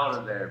fool out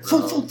of there,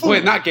 bro.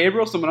 Wait, not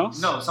Gabriel? Someone else?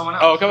 No, someone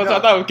else. Oh, okay. I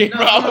thought it was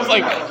Gabriel. I was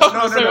like, what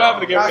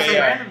happened to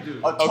Gabriel? Random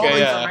dude.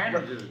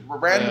 Random dude.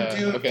 Random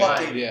dude. Okay.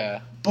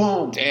 Fucking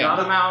boom. Damn.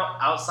 Got him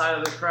outside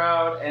of the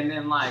crowd, and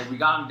then like we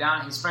got him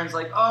down. His friend's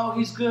like, "Oh,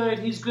 he's good.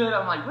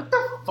 I'm like, "What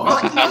the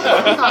fuck? He's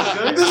not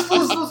good. This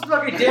fool's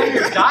fucking damn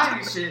near dying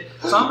and shit."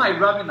 So I'm like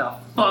rubbing the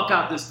fuck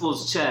out this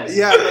fool's chest.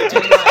 Yeah.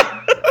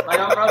 Like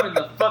I'm rubbing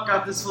the fuck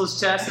out this fool's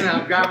chest, and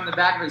I'm grabbing the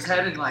back of his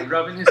head and like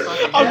rubbing his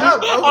fucking head.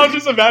 I was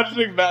just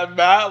imagining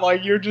Matt,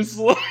 like you're just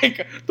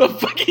like, the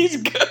fuck, he's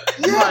good.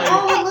 Yeah,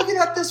 bro, we're looking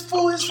at this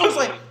fool. His fool's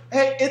like,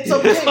 hey, it's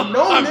okay.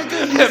 No,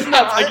 nigga, he's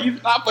not. Like,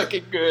 he's not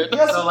fucking good.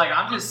 So like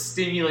I'm just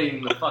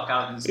stimulating the fuck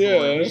out of this fool.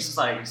 Yeah. He's just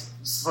like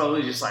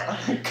slowly just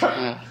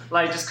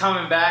like just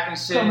coming back and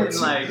shit and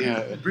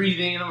like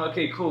breathing, and I'm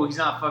okay, cool, he's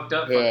not fucked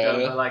up,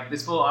 but like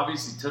this fool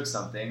obviously took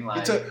something.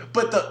 Like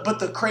but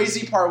the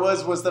crazy part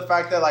was the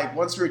fact that like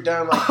once we were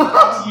done, like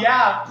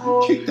yeah,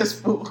 fool. kick this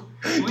fool.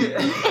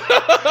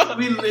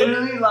 We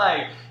literally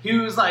like he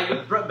was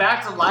like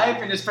back to life,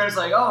 and his friends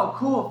like, oh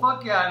cool,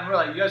 fuck yeah, and we're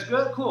like, you guys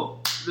good?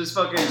 Cool. This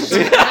fucking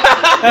shit.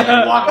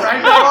 Walk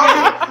right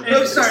back and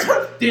just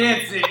start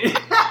dancing.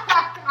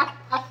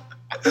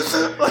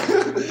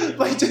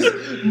 like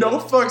just no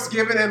fucks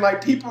given, and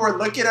like people were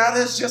looking at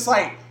us just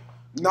like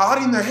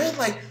nodding their head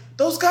like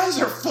those guys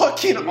are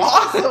fucking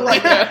awesome,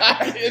 like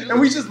and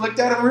we just looked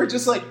at them and we were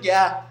just like,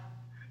 yeah.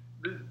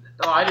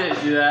 Oh, I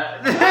didn't do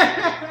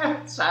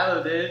that.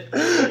 Shiloh did.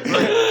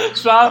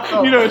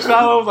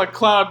 Shiloh was like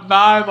cloud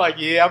 9, like,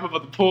 yeah, I'm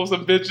about to pull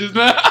some bitches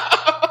now.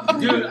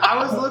 Dude, I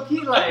was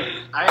low-key, like,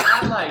 I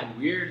had, like,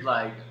 weird,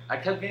 like, I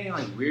kept getting,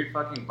 like, weird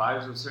fucking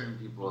vibes with certain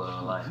people,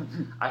 though. Like,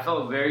 I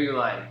felt very,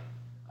 like,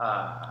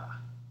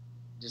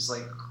 just,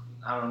 like,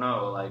 I don't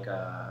know, like,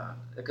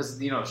 because,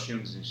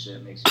 shrooms and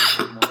shit makes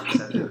you more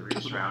sensitive to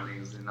your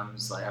surroundings, and I'm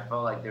just, like, I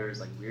felt like there was,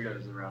 like,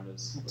 weirdos around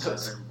us at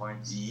certain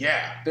points.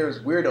 Yeah, there's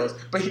weirdos.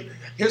 But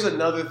here's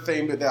another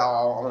thing that I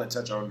want to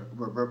touch on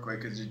real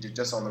quick, because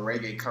just on the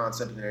reggae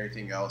concept and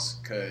everything else,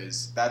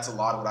 because that's a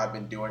lot of what I've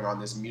been doing on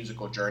this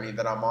musical journey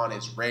that I'm on,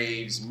 is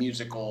raves,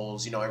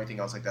 musicals,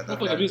 everything else like that. What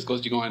kind of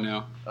musicals you going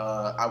now?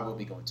 I will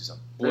be going to some.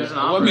 There's an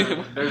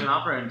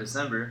opera in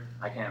December.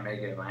 I can't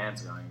make it. My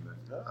aunt's going, but.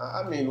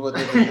 I mean,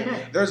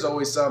 there's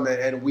always some,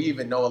 and we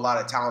even know a lot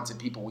of talented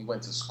people we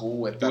went to school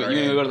with. You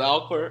gonna go to the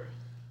Alcourt?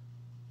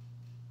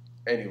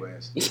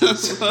 Anyways.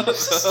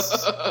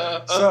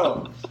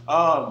 So,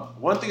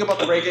 one thing about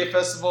the reggae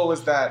festival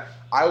was that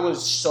I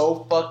was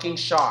so fucking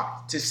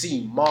shocked to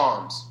see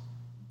moms,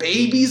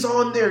 babies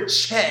on their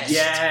chest,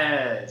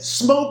 yes,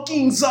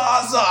 smoking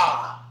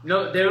Zaza.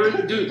 No, there were,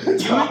 dude.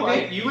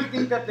 You would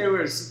think that there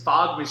was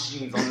fog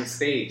machines on the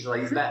stage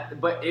like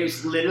that, but it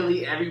was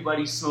literally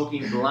everybody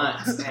smoking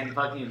blunts and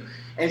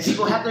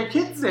people had their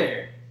kids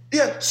there.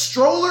 Yeah,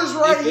 strollers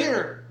right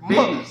here,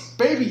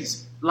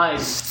 babies, like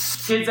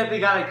kids that they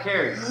gotta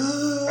carry,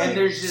 and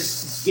there's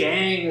just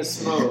gang of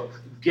smoke,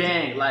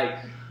 like.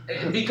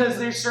 Because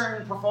there's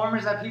certain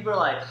performers that people are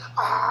like,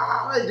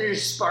 they're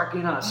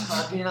sparking up,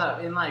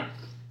 and like.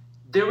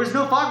 There was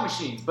no fog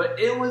machines, but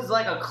it was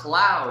like a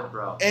cloud,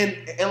 bro. And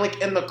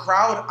like in the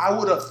crowd, I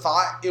would have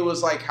thought it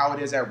was like how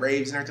it is at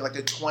raves and everything, like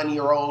the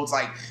 20-year-olds,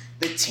 like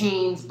the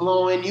teens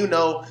blowing,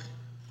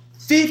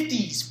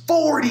 50s,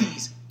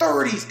 40s,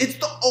 30s. It's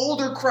the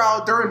older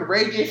crowd during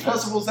reggae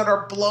festivals that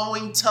are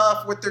blowing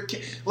tough with their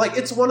kids. Like,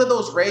 it's one of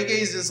those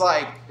reggaes is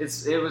like... I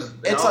was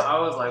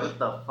like, what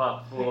the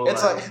fuck, fool?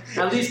 It's like...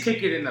 At least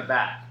kick it in the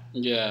back.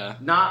 Yeah.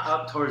 Not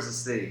up towards the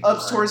stage.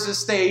 Towards the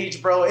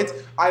stage, bro.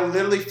 I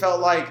literally felt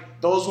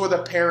like those were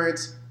the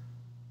parents,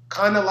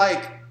 kind of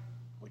like,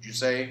 would you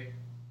say,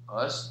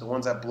 us, the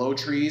ones that blow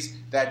trees,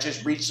 that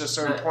just reached a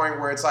certain point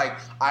where it's like,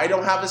 I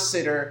don't have a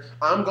sitter.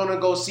 I'm gonna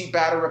go see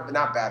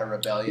not Batter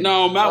Rebellion.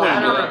 No, Matt wouldn't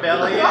do that.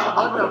 Rebellion.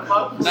 What the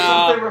fuck?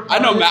 No, I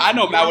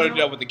know Matt wouldn't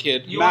do that with the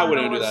kid. Matt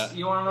wouldn't do that.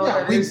 You want to know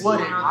what that is?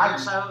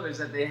 Is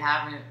that they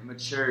haven't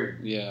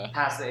matured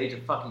past the age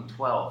of fucking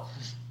 12.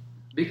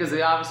 Because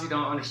they obviously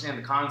don't understand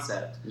the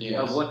concept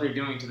of what they're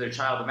doing to their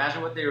child.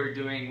 Imagine what they were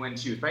doing when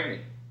she was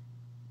pregnant.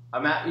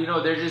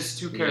 They're just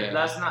too careful.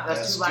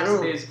 That's too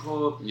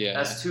lackadaisical. Yeah.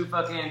 That's too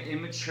fucking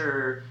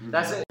immature. Mm-hmm.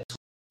 That's an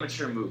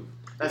immature move.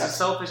 That's a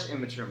selfish,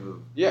 immature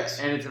move. Yes.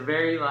 And it's a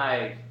very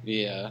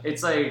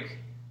it's like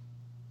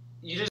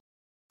you just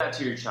do that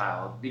to your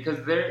child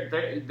because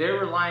they're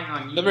relying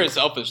on you. They're very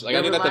selfish.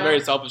 I think that's a very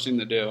selfish thing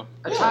to do.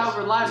 A child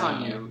relies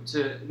on you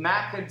to.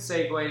 Matt could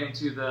segue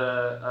into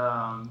the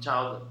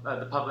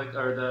the public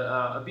or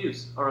the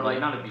abuse or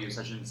not abuse,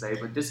 I shouldn't say,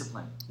 but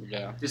discipline.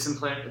 Yeah.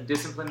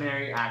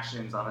 Disciplinary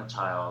actions on a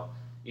child.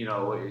 You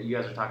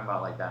guys are talking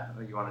about like that.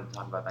 You wanted to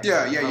talk about that.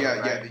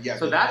 Yeah.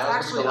 So that's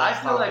actually, I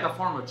feel like a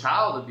form of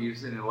child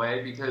abuse in a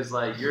way because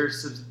like you're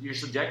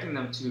subjecting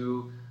them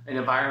to an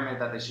environment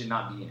that they should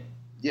not be in.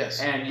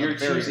 Yes. And you're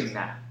choosing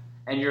that,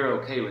 and you're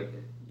okay with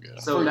it. Yeah.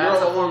 So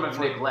that's a form of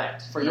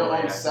neglect for your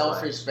own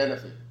selfish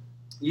benefit.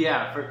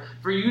 Yeah,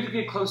 for you to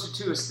get closer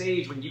to a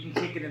stage when you can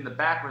kick it in the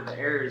back where the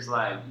air is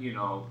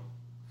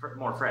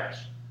more fresh.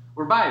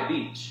 We're by a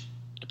beach.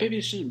 A baby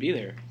shouldn't be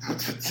there.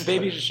 A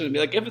baby shouldn't be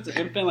like if it's an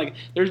infant.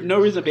 There's no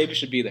reason a baby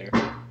should be there.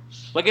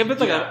 Like if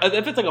it's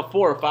like a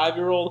 4 or 5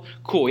 year old,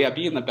 cool,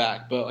 be in the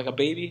back. But like a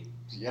baby,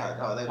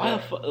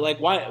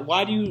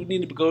 why do you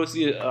need to go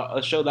see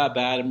a show that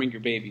bad and bring your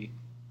baby?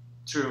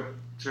 True.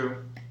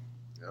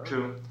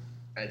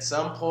 At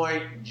some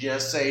point,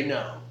 just say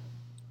no.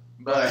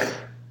 But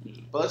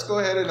let's go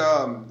ahead and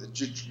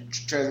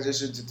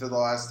transition to the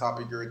last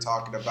topic you were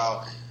talking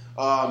about.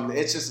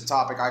 It's just a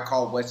topic I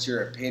call "What's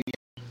Your Opinion?"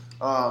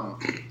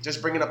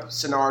 Just bringing up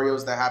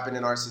scenarios that happen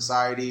in our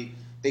society,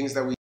 things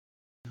that we.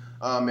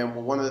 And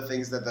one of the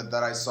things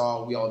that I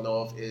saw, we all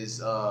know of,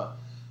 is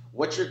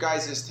what's your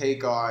guys'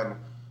 take on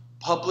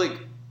public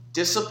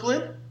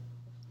discipline?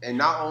 And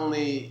not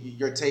only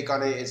your take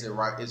on it, is it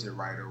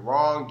right or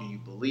wrong? Do you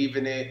believe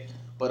in it?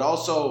 But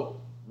also,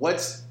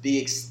 what's the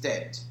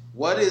extent?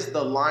 What is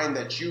the line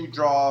that you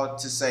draw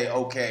to say,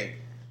 okay,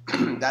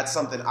 that's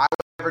something I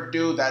would never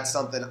do, that's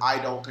something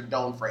I don't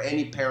condone for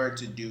any parent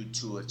to do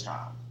to a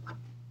child?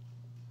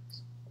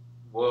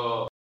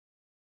 Well,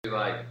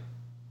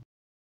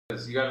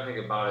 because you got to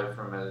think about it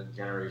from a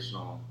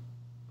generational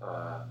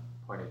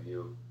point of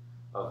view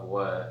of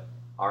what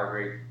our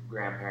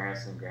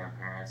great-grandparents and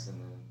grandparents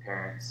and then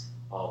parents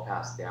all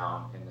passed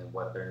down, and then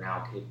what they're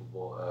now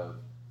capable of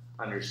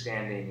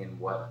understanding, and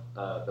what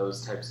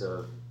those types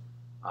of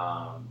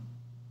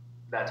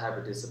that type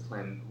of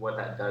discipline, what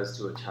that does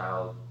to a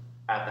child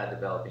at that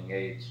developing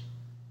age.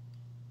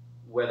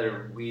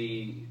 Whether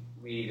we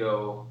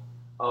go,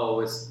 oh,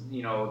 it's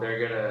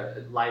they're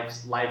gonna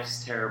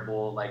life's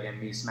terrible,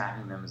 and me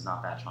smacking them is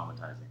not that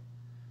traumatizing.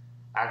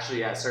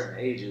 Actually, at certain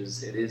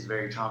ages, it is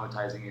very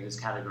traumatizing. It is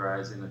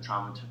categorized in a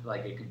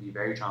it could be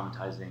very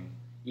traumatizing,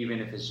 even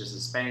if it's just a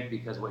spank,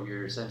 because what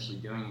you're essentially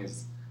doing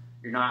is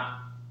you're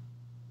not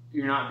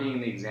being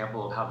the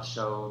example of how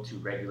to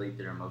regulate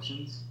their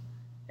emotions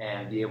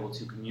and be able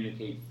to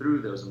communicate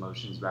through those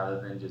emotions rather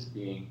than just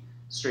being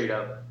straight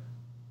up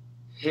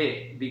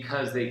hit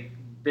because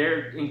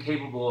they're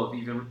incapable of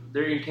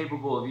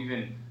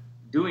even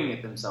doing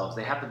it themselves.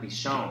 They have to be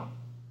shown.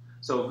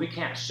 So if we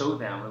can't show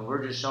them and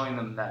we're just showing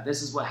them that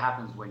this is what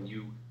happens when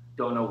you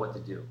don't know what to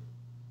do,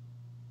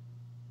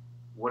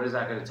 what is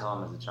that going to tell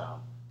them as a child?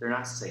 They're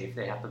not safe.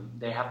 They have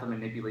to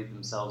manipulate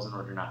themselves in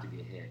order not to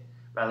get hit,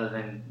 rather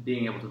than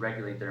being able to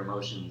regulate their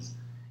emotions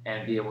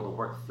and be able to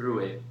work through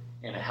it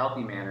in a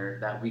healthy manner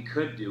that we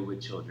could do with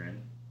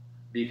children.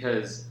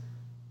 Because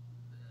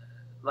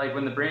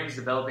when the brain's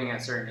developing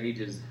at certain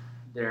ages,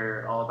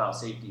 they're all about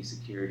safety,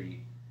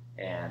 security,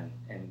 and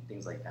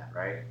things like that,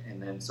 right?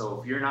 And then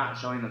so if you're not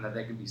showing them that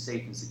they can be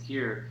safe and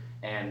secure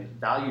and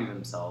value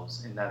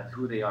themselves and that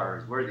who they are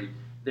is worthy,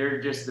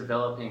 they're just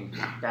developing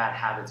bad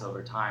habits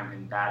over time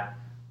and bad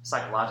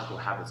psychological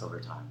habits over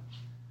time.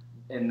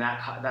 And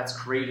that's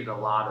created a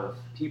lot of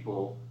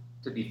people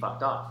to be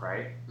fucked off,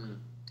 right? Mm.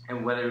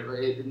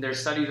 And there's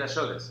studies that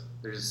show this.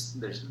 There's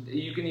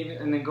you can even,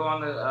 and then go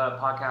on the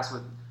podcast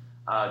with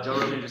Joe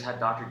Rogan just had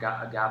Dr.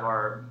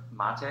 Gabor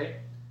Mate.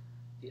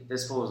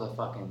 This fool is a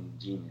fucking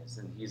genius,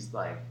 and he's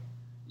like,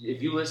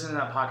 if you listen to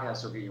that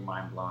podcast, you'll get your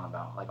mind blown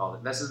about all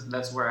that.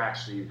 That's where I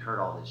actually heard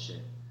all this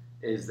shit.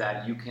 Is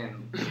that you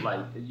can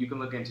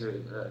look into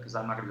it because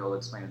I'm not gonna be able to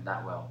explain it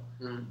that well.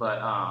 Mm. But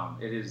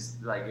it is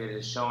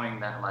showing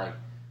that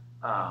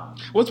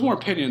What's more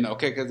opinion though?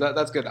 Okay, because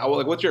that's good.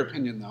 What's your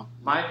opinion though?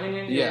 My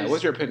opinion Yeah, is...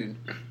 what's your opinion?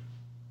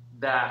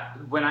 That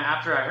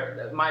after I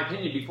heard... My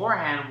opinion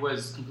beforehand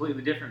was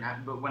completely different,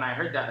 but when I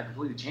heard that, I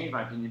completely changed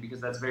my opinion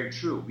because that's very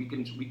true. We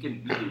can be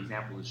the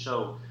example to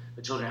show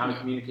the children how to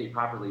communicate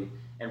properly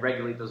and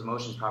regulate those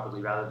emotions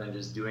properly rather than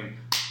just doing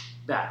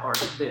that or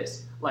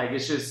this. Like,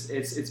 it's just...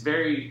 It's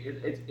very...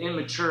 It's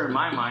immature in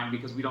my mind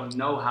because we don't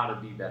know how to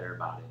be better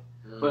about it.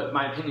 But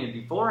my opinion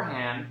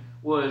beforehand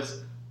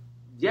was...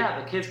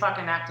 Yeah, the kid's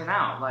fucking acting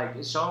out. Like,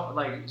 show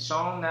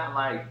them that,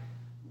 like,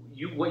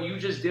 what you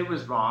just did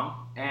was wrong,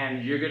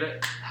 and you're gonna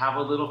have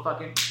a little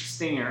fucking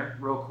stinger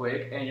real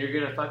quick, and you're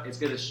gonna it's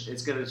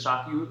gonna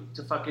shock you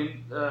to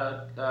fucking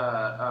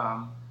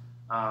not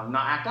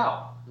act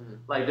out.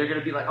 Like, they're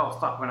gonna be like, oh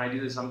fuck, when I do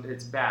this,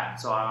 it's bad,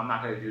 so I'm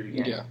not gonna do it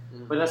again. Yeah.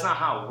 But that's not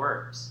how it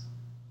works.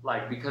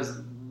 Like,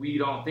 because we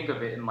don't think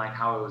of it in like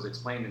how it was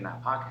explained in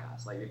that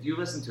podcast. Like, if you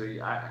listen to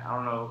it, I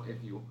don't know if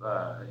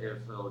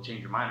it'll change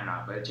your mind or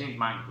not, but it changed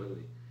mine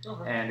completely.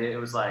 Okay. And it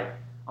was like,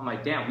 I'm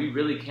like, damn, we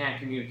really can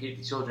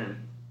communicate to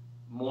children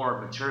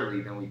more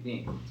maturely than we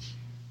think,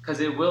 because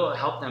it will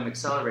help them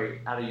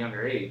accelerate at a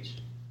younger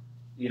age.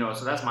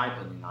 So that's my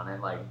opinion on it.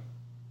 Like,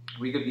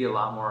 we could be a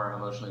lot more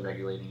emotionally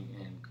regulating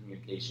in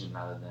communication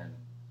rather than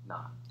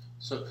not.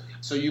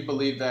 So you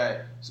believe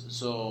that?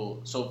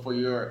 So for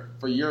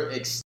your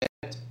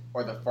extent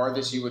or the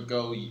farthest you would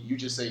go, you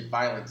just say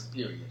violence,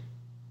 period.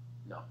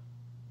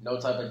 No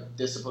type of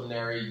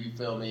disciplinary. You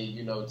feel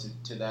me?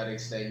 To that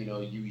extent,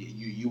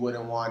 you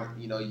wouldn't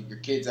want your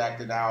kids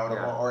acting out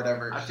or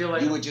whatever. I feel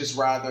like you would just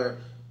rather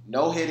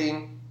no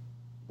hitting.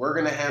 We're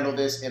gonna handle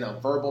this in a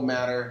verbal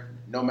manner,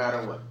 no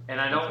matter what. And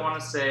I don't want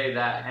to say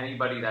that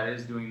anybody that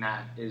is doing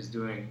that is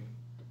doing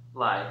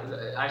like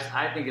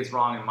I think it's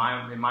wrong in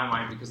my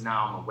mind because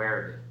now I'm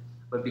aware of it.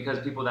 But because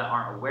people that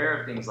aren't aware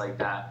of things like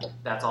that,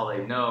 that's all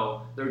they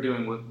know. They're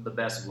doing the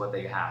best of what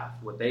they have,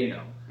 what they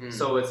know.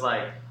 So it's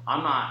like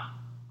I'm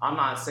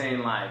not saying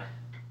like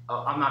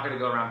I'm not gonna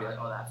go around and be like,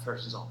 oh, that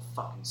person's all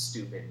fucking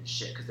stupid and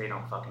shit because they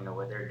don't fucking know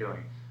what they're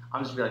doing.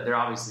 I'm just be like, they're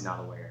obviously not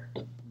aware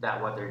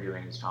that what they're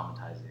doing is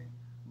traumatizing.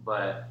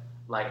 But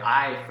like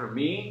for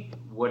me,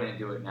 wouldn't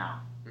do it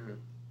now.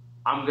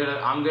 I'm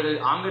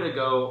gonna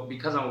go,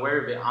 because I'm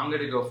aware of it. I'm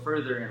gonna go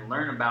further and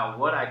learn about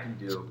what I can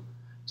do.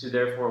 To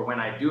therefore, when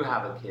I do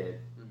have a kid,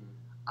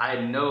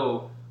 I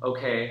know,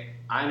 okay,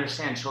 I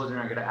understand children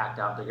are going to act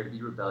out. They're going to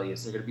be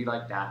rebellious. They're going to be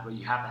like that. But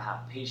you have to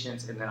have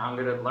patience. And then I'm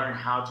going to learn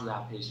how to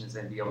have patience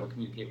and be able to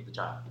communicate with the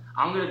child.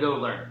 I'm going to go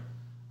learn.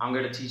 I'm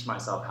going to teach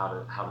myself how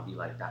to be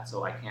like that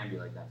so I can be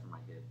like that for my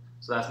kid.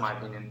 So that's my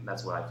opinion.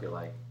 That's what I feel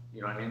like.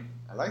 You know what I mean?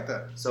 I like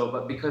that. So,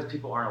 but because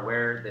people aren't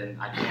aware, then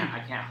I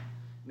can't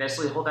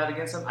necessarily hold that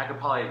against them. I could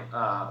probably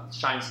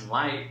shine some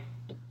light.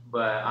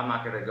 But I'm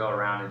not going to go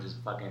around and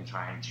just fucking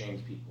try and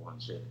change people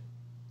and shit.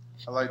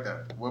 I like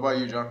that. What about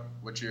you, John?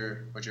 What's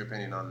your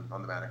opinion on the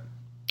matter?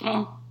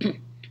 Oh,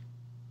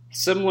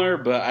 similar,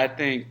 but I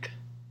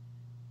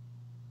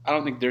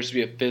don't think there should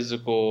be a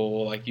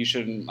physical, like you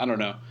shouldn't, I don't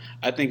know.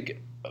 I think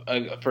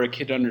for a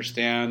kid to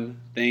understand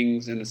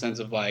things in the sense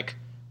of like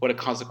what a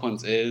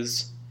consequence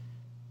is,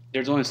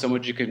 there's only so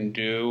much you can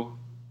do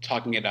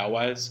talking it out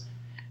wise.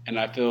 And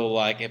I feel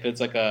like if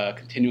it's like a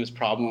continuous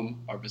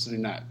problem or if it's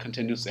something that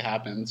continuously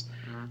happens,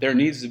 there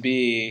needs to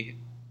be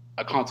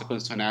a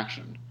consequence to an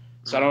action.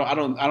 So I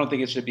don't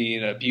think it should be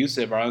an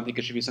abusive, or I don't think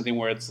it should be something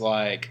where it's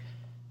like,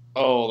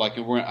 oh, like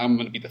I'm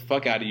going to beat the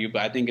fuck out of you.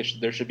 But I think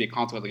there should be a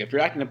consequence. Like if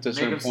you're acting up to a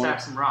certain point, make them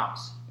stack some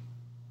rocks.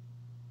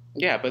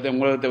 Yeah, but then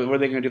what are they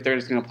going to do if they're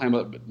just going to plan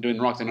about doing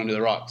rocks and don't do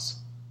the rocks?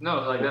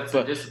 No, like that's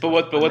but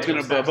what's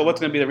going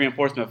to be the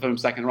reinforcement of them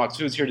stacking rocks?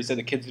 Who's here to say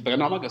the kids be like,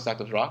 no, I'm not going to stack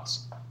those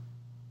rocks.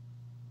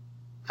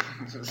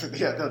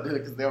 Yeah, they'll do it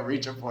because they'll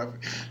reach a point.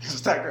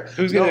 Stack.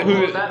 Who's gonna?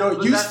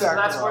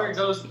 That's where it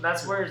goes.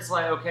 That's where it's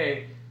like,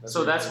 okay.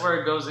 That's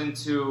where it goes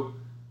into,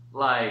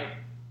 like,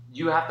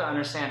 you have to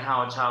understand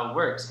how a child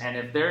works, and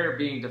if they're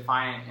being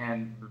defiant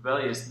and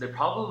rebellious, they're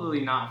probably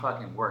not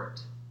fucking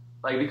worked.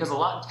 Like, because a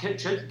lot of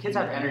kids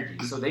have energy,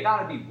 so they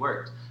gotta be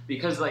worked.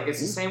 Because like it's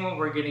the same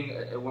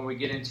when we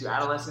get into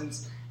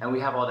adolescence and we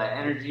have all that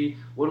energy.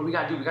 What do we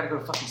gotta do? We gotta go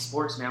to fucking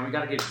sports, man. We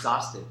gotta get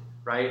exhausted.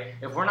 Right?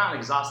 If we're not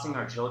exhausting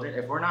our children,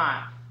 if we're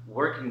not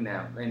working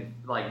them and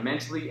like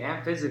mentally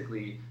and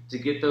physically to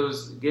get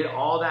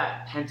all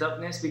that pent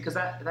upness, because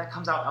that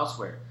comes out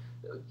elsewhere.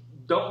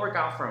 Don't work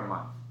out for a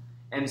month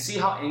and see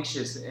how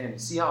anxious and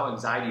see how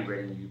anxiety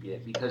ridden you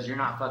get because you're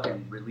not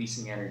fucking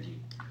releasing energy.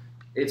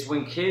 It's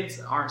when kids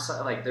aren't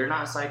like they're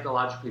not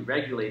psychologically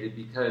regulated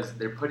because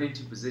they're put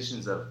into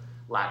positions of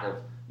lack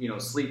of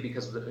sleep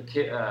because the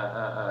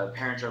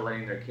parents are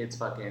letting their kids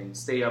fucking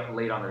stay up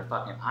late on their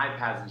fucking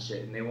iPads and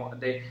shit, and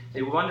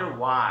they wonder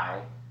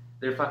why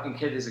their fucking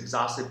kid is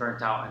exhausted,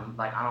 burnt out, and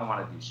like I don't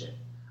want to do shit,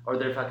 or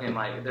they're fucking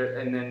like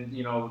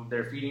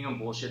they're feeding them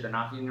bullshit, they're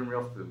not feeding them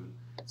real food.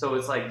 So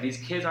it's like these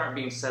kids aren't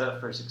being set up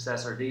for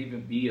success or to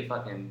even be a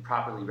fucking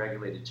properly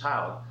regulated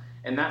child,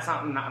 and that's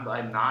I'm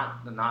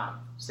not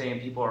saying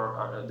people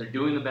are they're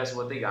doing the best of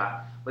what they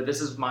got, but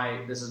this is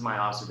my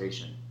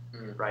observation.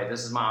 right?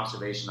 This is my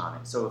observation on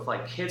it. So if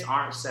like kids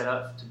aren't set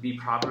up to be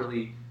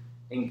properly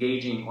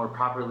engaging or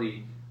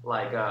properly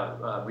like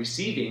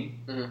receiving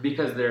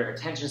because their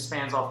attention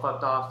span's all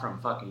fucked off from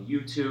fucking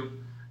YouTube,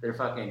 their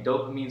fucking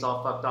dopamine's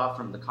all fucked off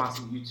from the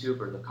constant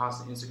YouTube or the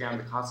constant Instagram,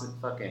 the constant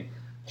fucking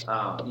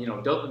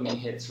dopamine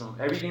hits from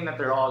everything that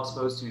they're all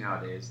exposed to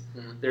nowadays.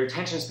 Their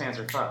attention spans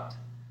are fucked.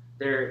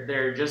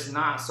 They're just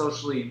not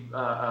socially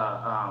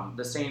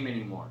the same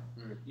anymore.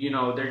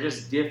 They're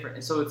just different.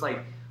 And so it's like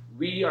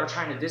we are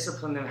trying to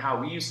discipline them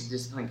how we used to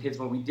discipline kids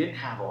when we didn't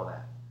have all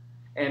that.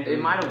 And it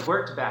might have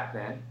worked back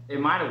then. It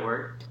might have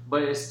worked,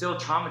 but it's still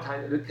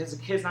traumatizing because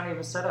the kid's not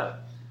even set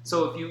up.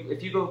 So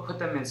if you go put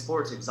them in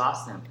sports,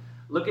 exhaust them.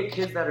 Look at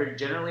kids that are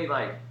generally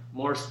like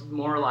more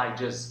like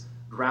just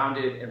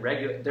grounded and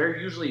regular. They're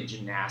usually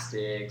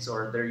gymnastics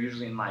or they're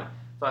usually in like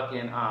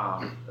fucking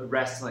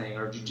wrestling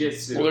or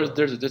jiu-jitsu. Well,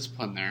 there's a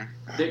discipline there.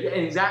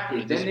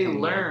 Exactly. Then they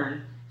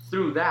learn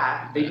through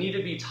that. They need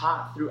to be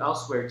taught through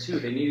elsewhere too.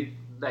 They need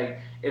like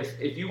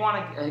if you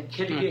want a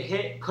kid to get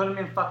hit, put him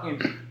in box.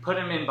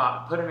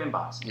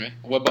 Okay.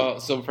 What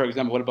about for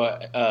example, what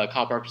about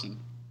Kyle Parkinson?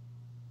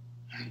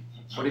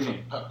 What do you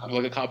mean?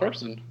 Look at Kyle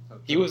Parkinson.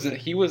 He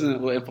wasn't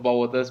in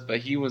football with us, but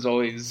he was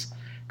always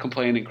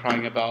complaining and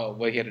crying about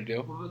what he had to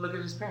do. Well, look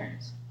at his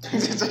parents. So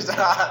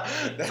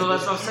that's what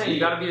I'm saying. You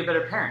got to be a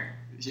better parent.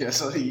 Yeah,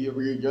 so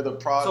you're the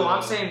product. So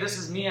I'm saying this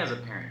is me as a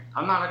parent.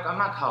 I'm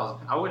not Kyle's.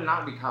 I would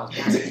not be Kyle's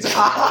parent.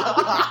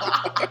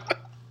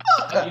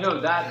 You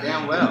know that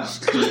damn well.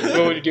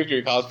 What would you do if you're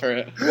a Kyle's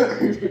parent?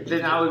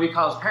 Then I would be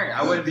Kyle's parent.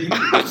 I wouldn't be.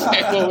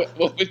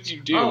 What would you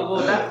do? Oh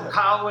well,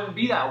 Kyle wouldn't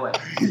be that way.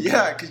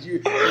 Yeah, because you're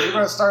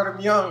gonna start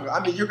him young. I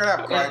mean, you're gonna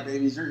have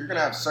crybabies. You're gonna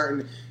have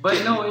certain.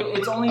 But no,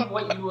 it's only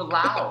what you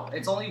allow.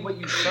 It's only what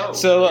you show.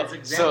 So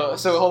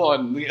hold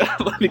on.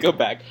 Let me go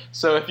back.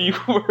 So if you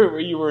were where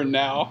you were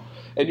now,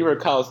 and you were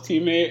Kyle's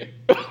teammate,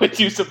 would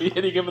you still be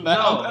hitting him in the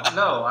helmet?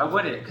 No, I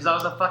wouldn't, because I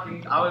was a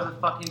fucking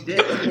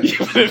dick.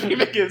 If you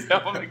make his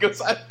helmet go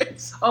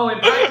sideways. Oh, in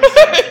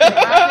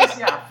practice,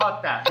 yeah,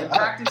 fuck that. In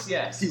practice,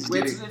 yes.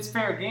 It's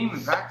fair game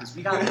in practice.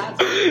 We got that.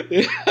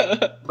 Yeah.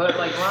 But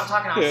like when I'm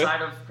talking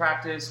outside of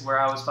practice, where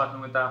I was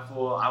fucking with that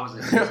fool, I was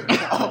a dick for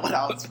that.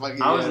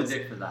 I was a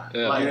dick for that.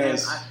 Yeah. Like,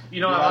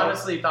 I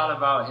honestly thought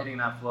about hitting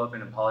that fool up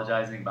and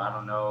apologizing, but I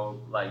don't know.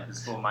 Like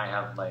this fool might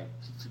have like.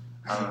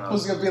 I don't know.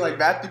 Who's gonna be like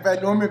Matthew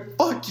Van Norman?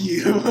 Fuck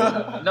you.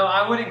 No,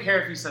 I wouldn't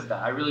care if you said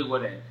that. I really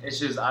wouldn't. It's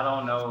just I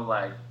don't know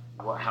like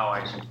how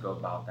I should go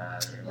about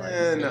that. Or,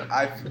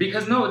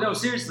 like,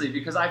 seriously,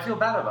 because I feel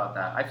bad about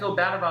that. I feel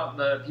bad about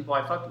the people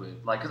I fucked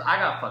with. Like, cause I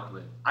got fucked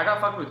with. I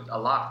got fucked with a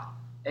lot,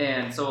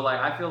 and so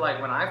like I feel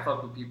like when I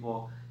fuck with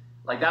people.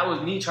 Like, that was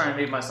me trying to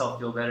make myself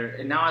feel better.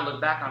 And now I look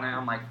back on it,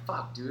 I'm like,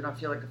 fuck, dude, I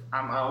feel like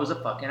I was a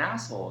fucking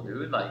asshole,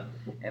 dude. Like,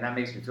 and that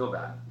makes me feel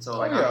bad. So,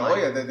 like,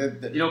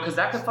 because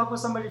that could fuck with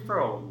somebody for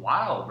a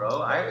while,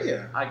 bro.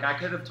 I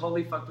could have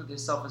totally fucked with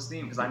his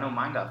self-esteem because I know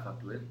mine got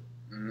fucked with.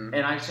 Mm-hmm.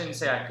 And I shouldn't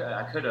say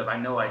I could have. I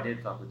know I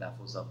did fuck with that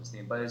full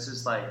self-esteem. But it's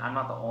just, like, I'm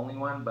not the only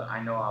one, but I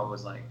know I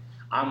was, like,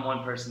 I'm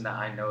one person that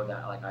I know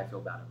that, like, I feel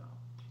bad about.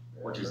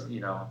 Which is,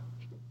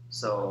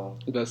 so.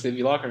 That's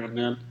City Locker Room,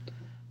 man.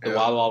 The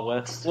Wild Wild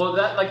West. Well,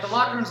 that like the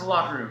locker room's the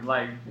locker room.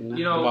 Like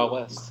the Wild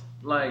West.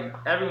 Like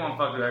everyone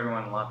fucked with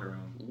everyone in the locker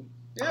room.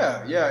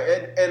 Yeah,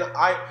 and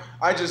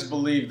I just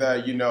believe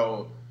that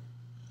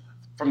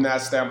from that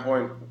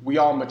standpoint, we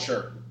all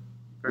mature.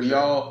 We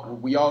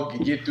all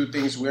get through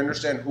things. We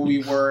understand who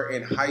we were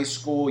in high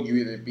school.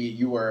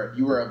 You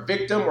were a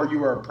victim or you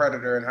were a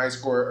predator in high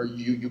school, or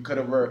you could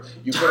have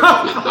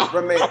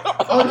remained.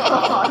 Oh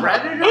no,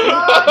 predator?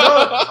 No,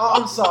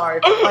 I'm sorry.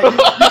 Like, you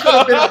could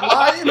have been a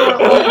lion or a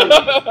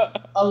lamb.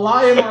 A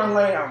lion or a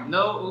lamb.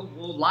 No,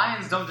 well,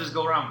 lions don't just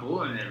go around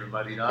bullying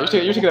everybody. Dog.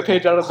 You're taking a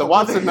page out of the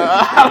Watson.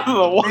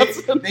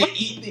 They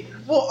eat.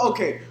 Well,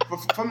 okay.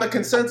 From the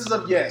consensus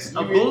of yes,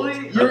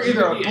 bully. You're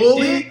either a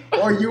bully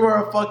or you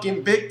are a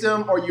fucking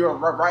victim, or you're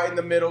right in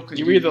the middle.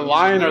 You're either the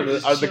lion or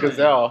the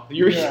gazelle.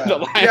 You're either the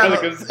lion or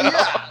the gazelle.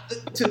 Yeah,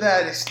 to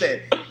that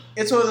extent.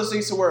 It's one of those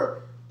things to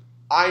where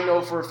I know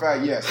for a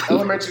fact, yes,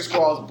 elementary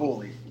school I was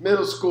bullied.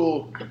 Middle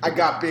school, I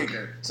got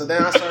bigger. So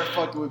then I started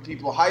fucking with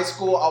people. High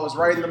school, I was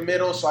right in the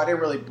middle, so I didn't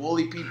really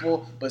bully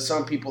people, but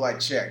some people I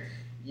checked.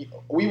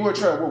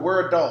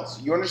 We're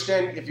adults. You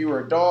understand? If you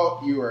were a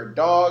dog, you're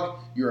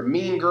a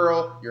mean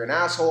girl, you're an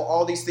asshole,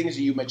 all these things,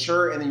 you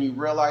mature, and then you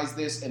realize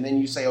this, and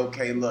then you say,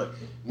 okay, look,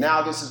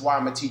 now this is why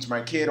I'm going to teach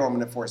my kid, or I'm going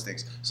to enforce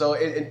things. So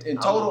in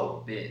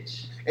total,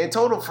 bitch. In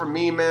total for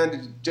me,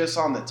 man, just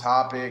on the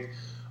topic,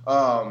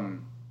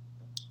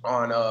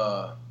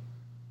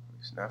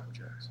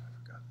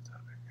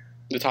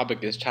 the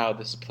topic is child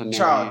disciplinary.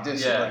 Child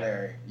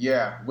disciplinary,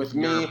 yeah. With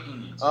me,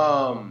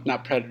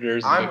 not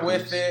predators. I'm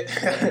with it.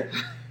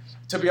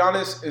 To be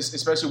honest,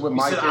 especially with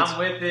my kids, I'm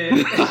with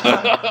it.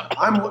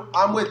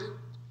 I'm with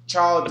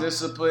child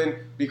discipline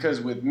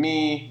because with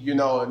me,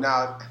 now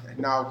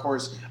of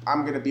course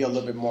I'm gonna be a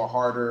little bit more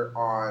harder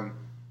on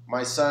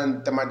my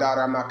son than my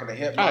daughter. I'm not gonna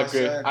hit my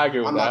son. I agree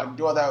with I'm that. not gonna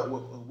do all that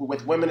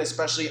with women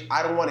especially,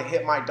 I don't want to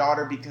hit my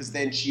daughter because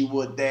then she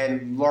would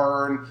then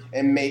learn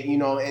and make,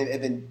 and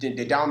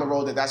then down the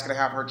road that's going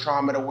to have her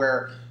trauma to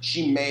where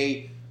she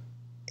may,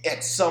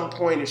 at some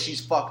point, if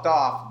she's fucked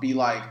off, be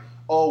like,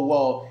 oh,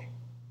 well,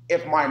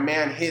 if my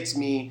man hits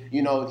me,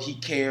 he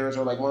cares,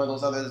 or like one of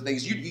those other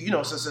things.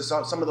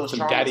 So some of those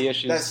traumas daddy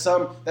issues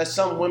that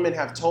some women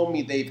have told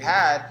me they've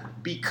had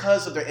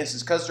because of their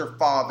instance, because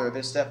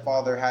their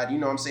stepfather had,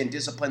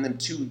 disciplined them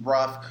too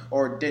rough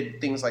or did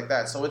things like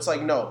that. So it's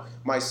like, no,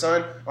 my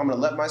son, I'm gonna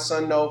let my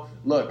son know,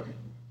 look,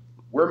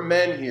 we're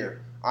men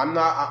here. I'm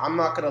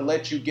not gonna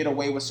let you get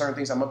away with certain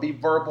things. I'm gonna be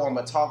verbal. I'm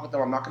gonna talk with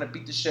them. I'm not gonna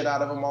beat the shit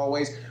out of them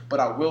always, but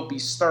I will be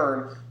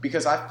stern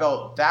because I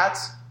felt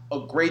that's a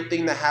great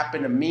thing that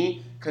happened to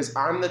me because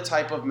I'm the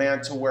type of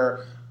man to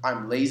where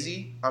I'm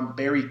lazy, I'm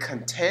very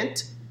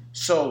content,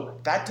 so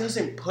that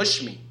doesn't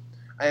push me.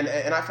 And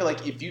I feel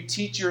like if you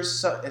teach your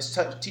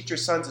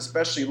sons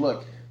especially,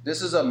 look,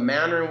 this is a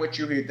manner in which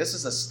you're here. This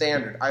is a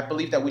standard. I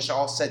believe that we should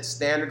all set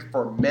standard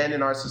for men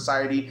in our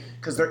society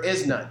because there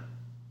is none.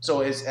 So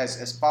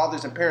as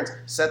fathers and parents,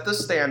 set the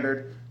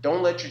standard.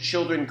 Don't let your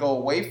children go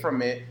away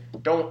from it.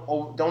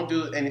 Don't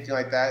do anything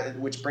like that,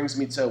 which brings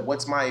me to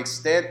what's my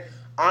extent.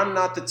 I'm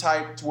not the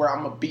type to where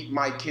I'm going to beat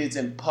my kids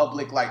in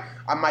public. Like,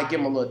 I might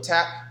give them a little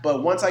tap,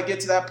 but once I get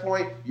to that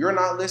point, you're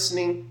not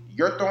listening,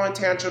 you're throwing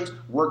tantrums,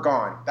 we're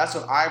gone. That's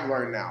what I've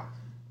learned now.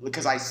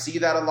 Because I see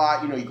that a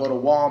lot. You go to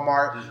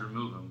Walmart. Just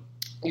remove them.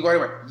 You go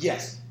anywhere.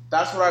 Yes.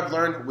 That's what I've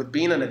learned with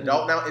being an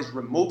adult now is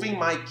removing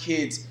my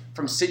kids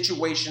from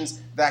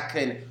situations that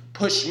can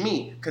push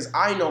me. Because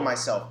I know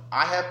myself.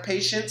 I have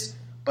patience,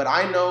 but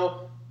I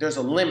know there's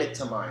a limit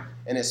to mine.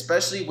 And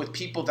especially with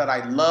people that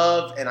I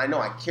love and I know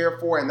I care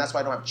for, and that's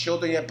why I don't have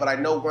children yet, but I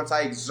know once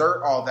I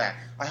exert all that,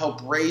 I help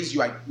raise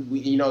you.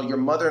 Your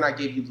mother and I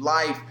gave you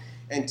life,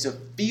 and to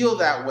feel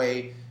that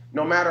way,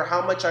 no matter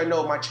how much I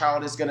know my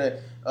child is going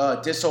to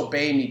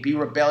disobey me, be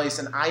rebellious,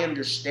 and I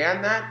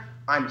understand that,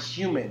 I'm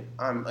human,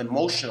 I'm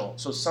emotional.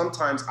 So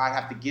sometimes I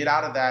have to get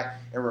out of that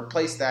and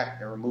replace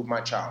that and remove my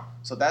child.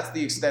 So that's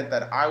the extent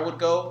that I would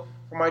go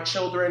for my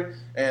children.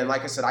 And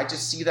like I said, I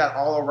just see that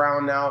all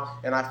around now.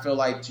 And I feel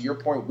like, to your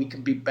point, we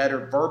can be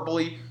better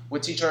verbally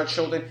with teaching our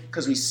children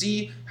because we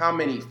see how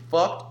many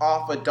fucked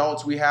off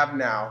adults we have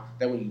now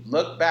that when you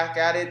look back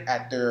at it,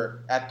 at their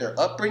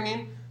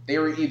upbringing, they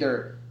were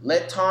either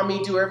let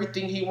Tommy do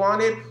everything he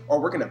wanted or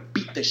we're going to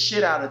beat the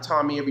shit out of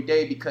Tommy every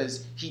day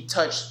because he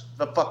touched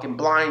the fucking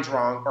blinds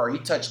wrong or he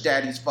touched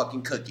daddy's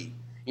fucking cookie.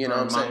 You know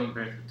what I'm saying? Mommy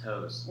burnt the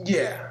toast.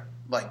 Yeah.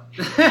 Like...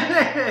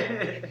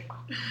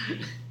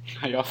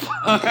 How y'all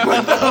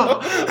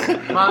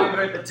Mommy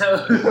burnt the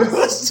toast. What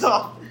the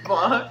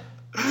fuck?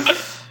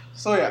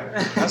 So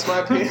yeah, that's my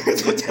opinion.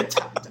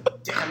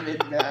 Damn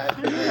it, man.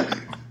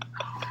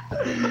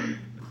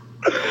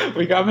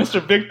 We got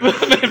Mr. Big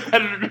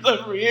Competitors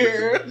over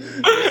here.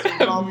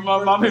 My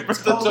mommy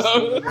burnt the toast.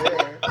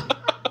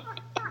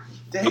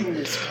 Dang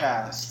this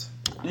cast.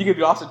 You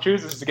could also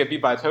choose this to get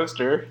beat by a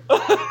toaster.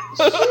 Look at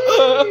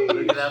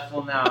that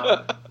fool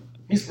now.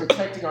 He's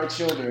protecting our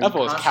children. That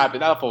fool was capping.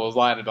 That fool was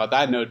lying about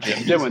that. I know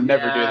Jim. Jim would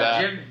never do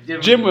that.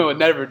 Jim would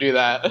never do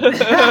that.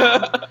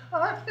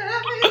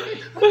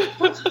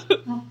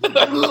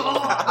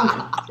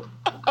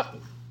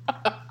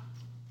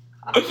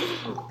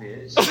 Oh,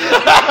 bitch.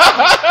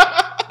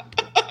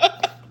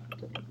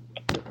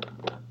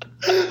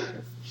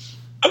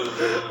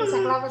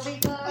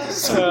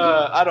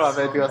 I don't have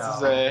anything else to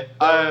say.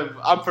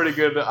 I'm pretty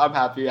good. I'm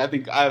happy. I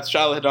think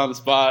Shiloh hit on the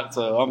spot,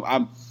 so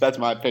I'm. That's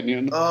my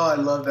opinion. Oh, I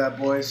love that,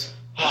 boys.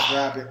 Let's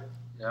wrap it.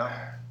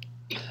 Yeah.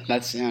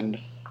 That's the end.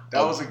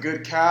 That was a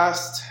good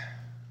cast.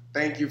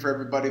 Thank you for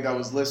everybody that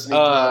was listening.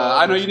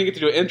 I know you didn't get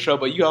to do an intro,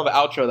 but you have an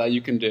outro that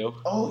you can do.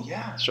 Oh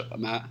yeah,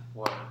 Matt.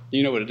 What?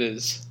 You know what it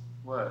is.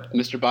 What?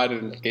 Mr.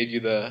 Biden gave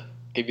you the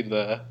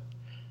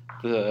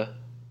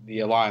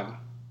line.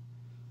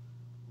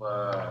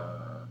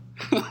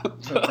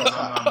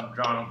 I'm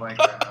drawing a blank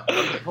right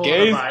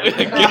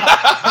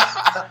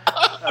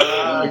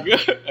now.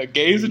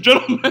 Gays and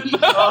gentlemen.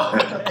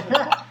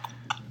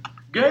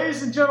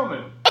 Gays and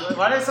gentlemen.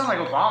 Why did it sound like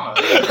Obama?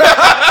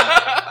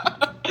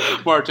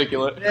 More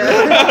articulate.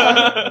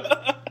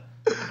 I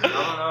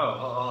don't know.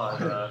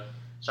 Hold on.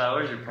 Shiloh,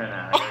 where's your pen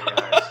at? I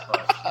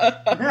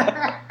gotta get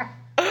higher.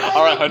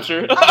 All right,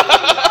 Hunter.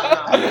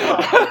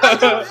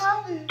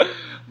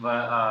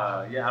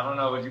 But yeah, I don't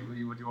know what you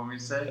want me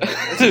to say.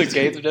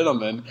 Gays and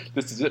gentlemen,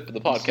 this is it for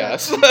the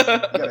podcast. You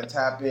gotta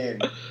tap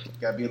in. You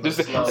gotta be a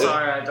little slow.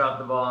 Sorry, I dropped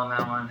the ball on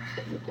that one.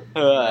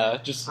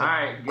 Just all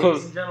right,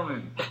 ladies and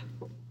gentlemen,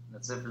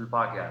 that's it for the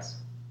podcast.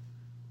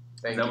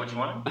 Is that what you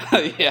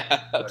wanted?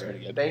 Yeah, that's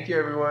pretty good. Thank you,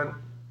 everyone.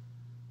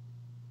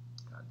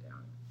 God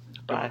damn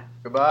it. Bye.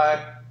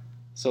 Goodbye.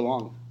 So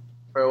long.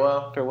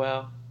 Farewell.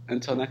 Farewell.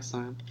 Until next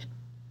time,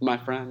 my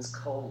It's friends.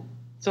 cold.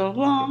 So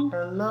long.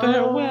 Hello.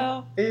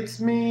 Farewell. It's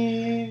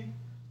me.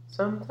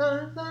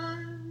 Sometimes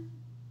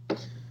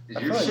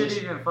Is your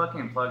shit even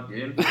fucking plugged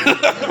in?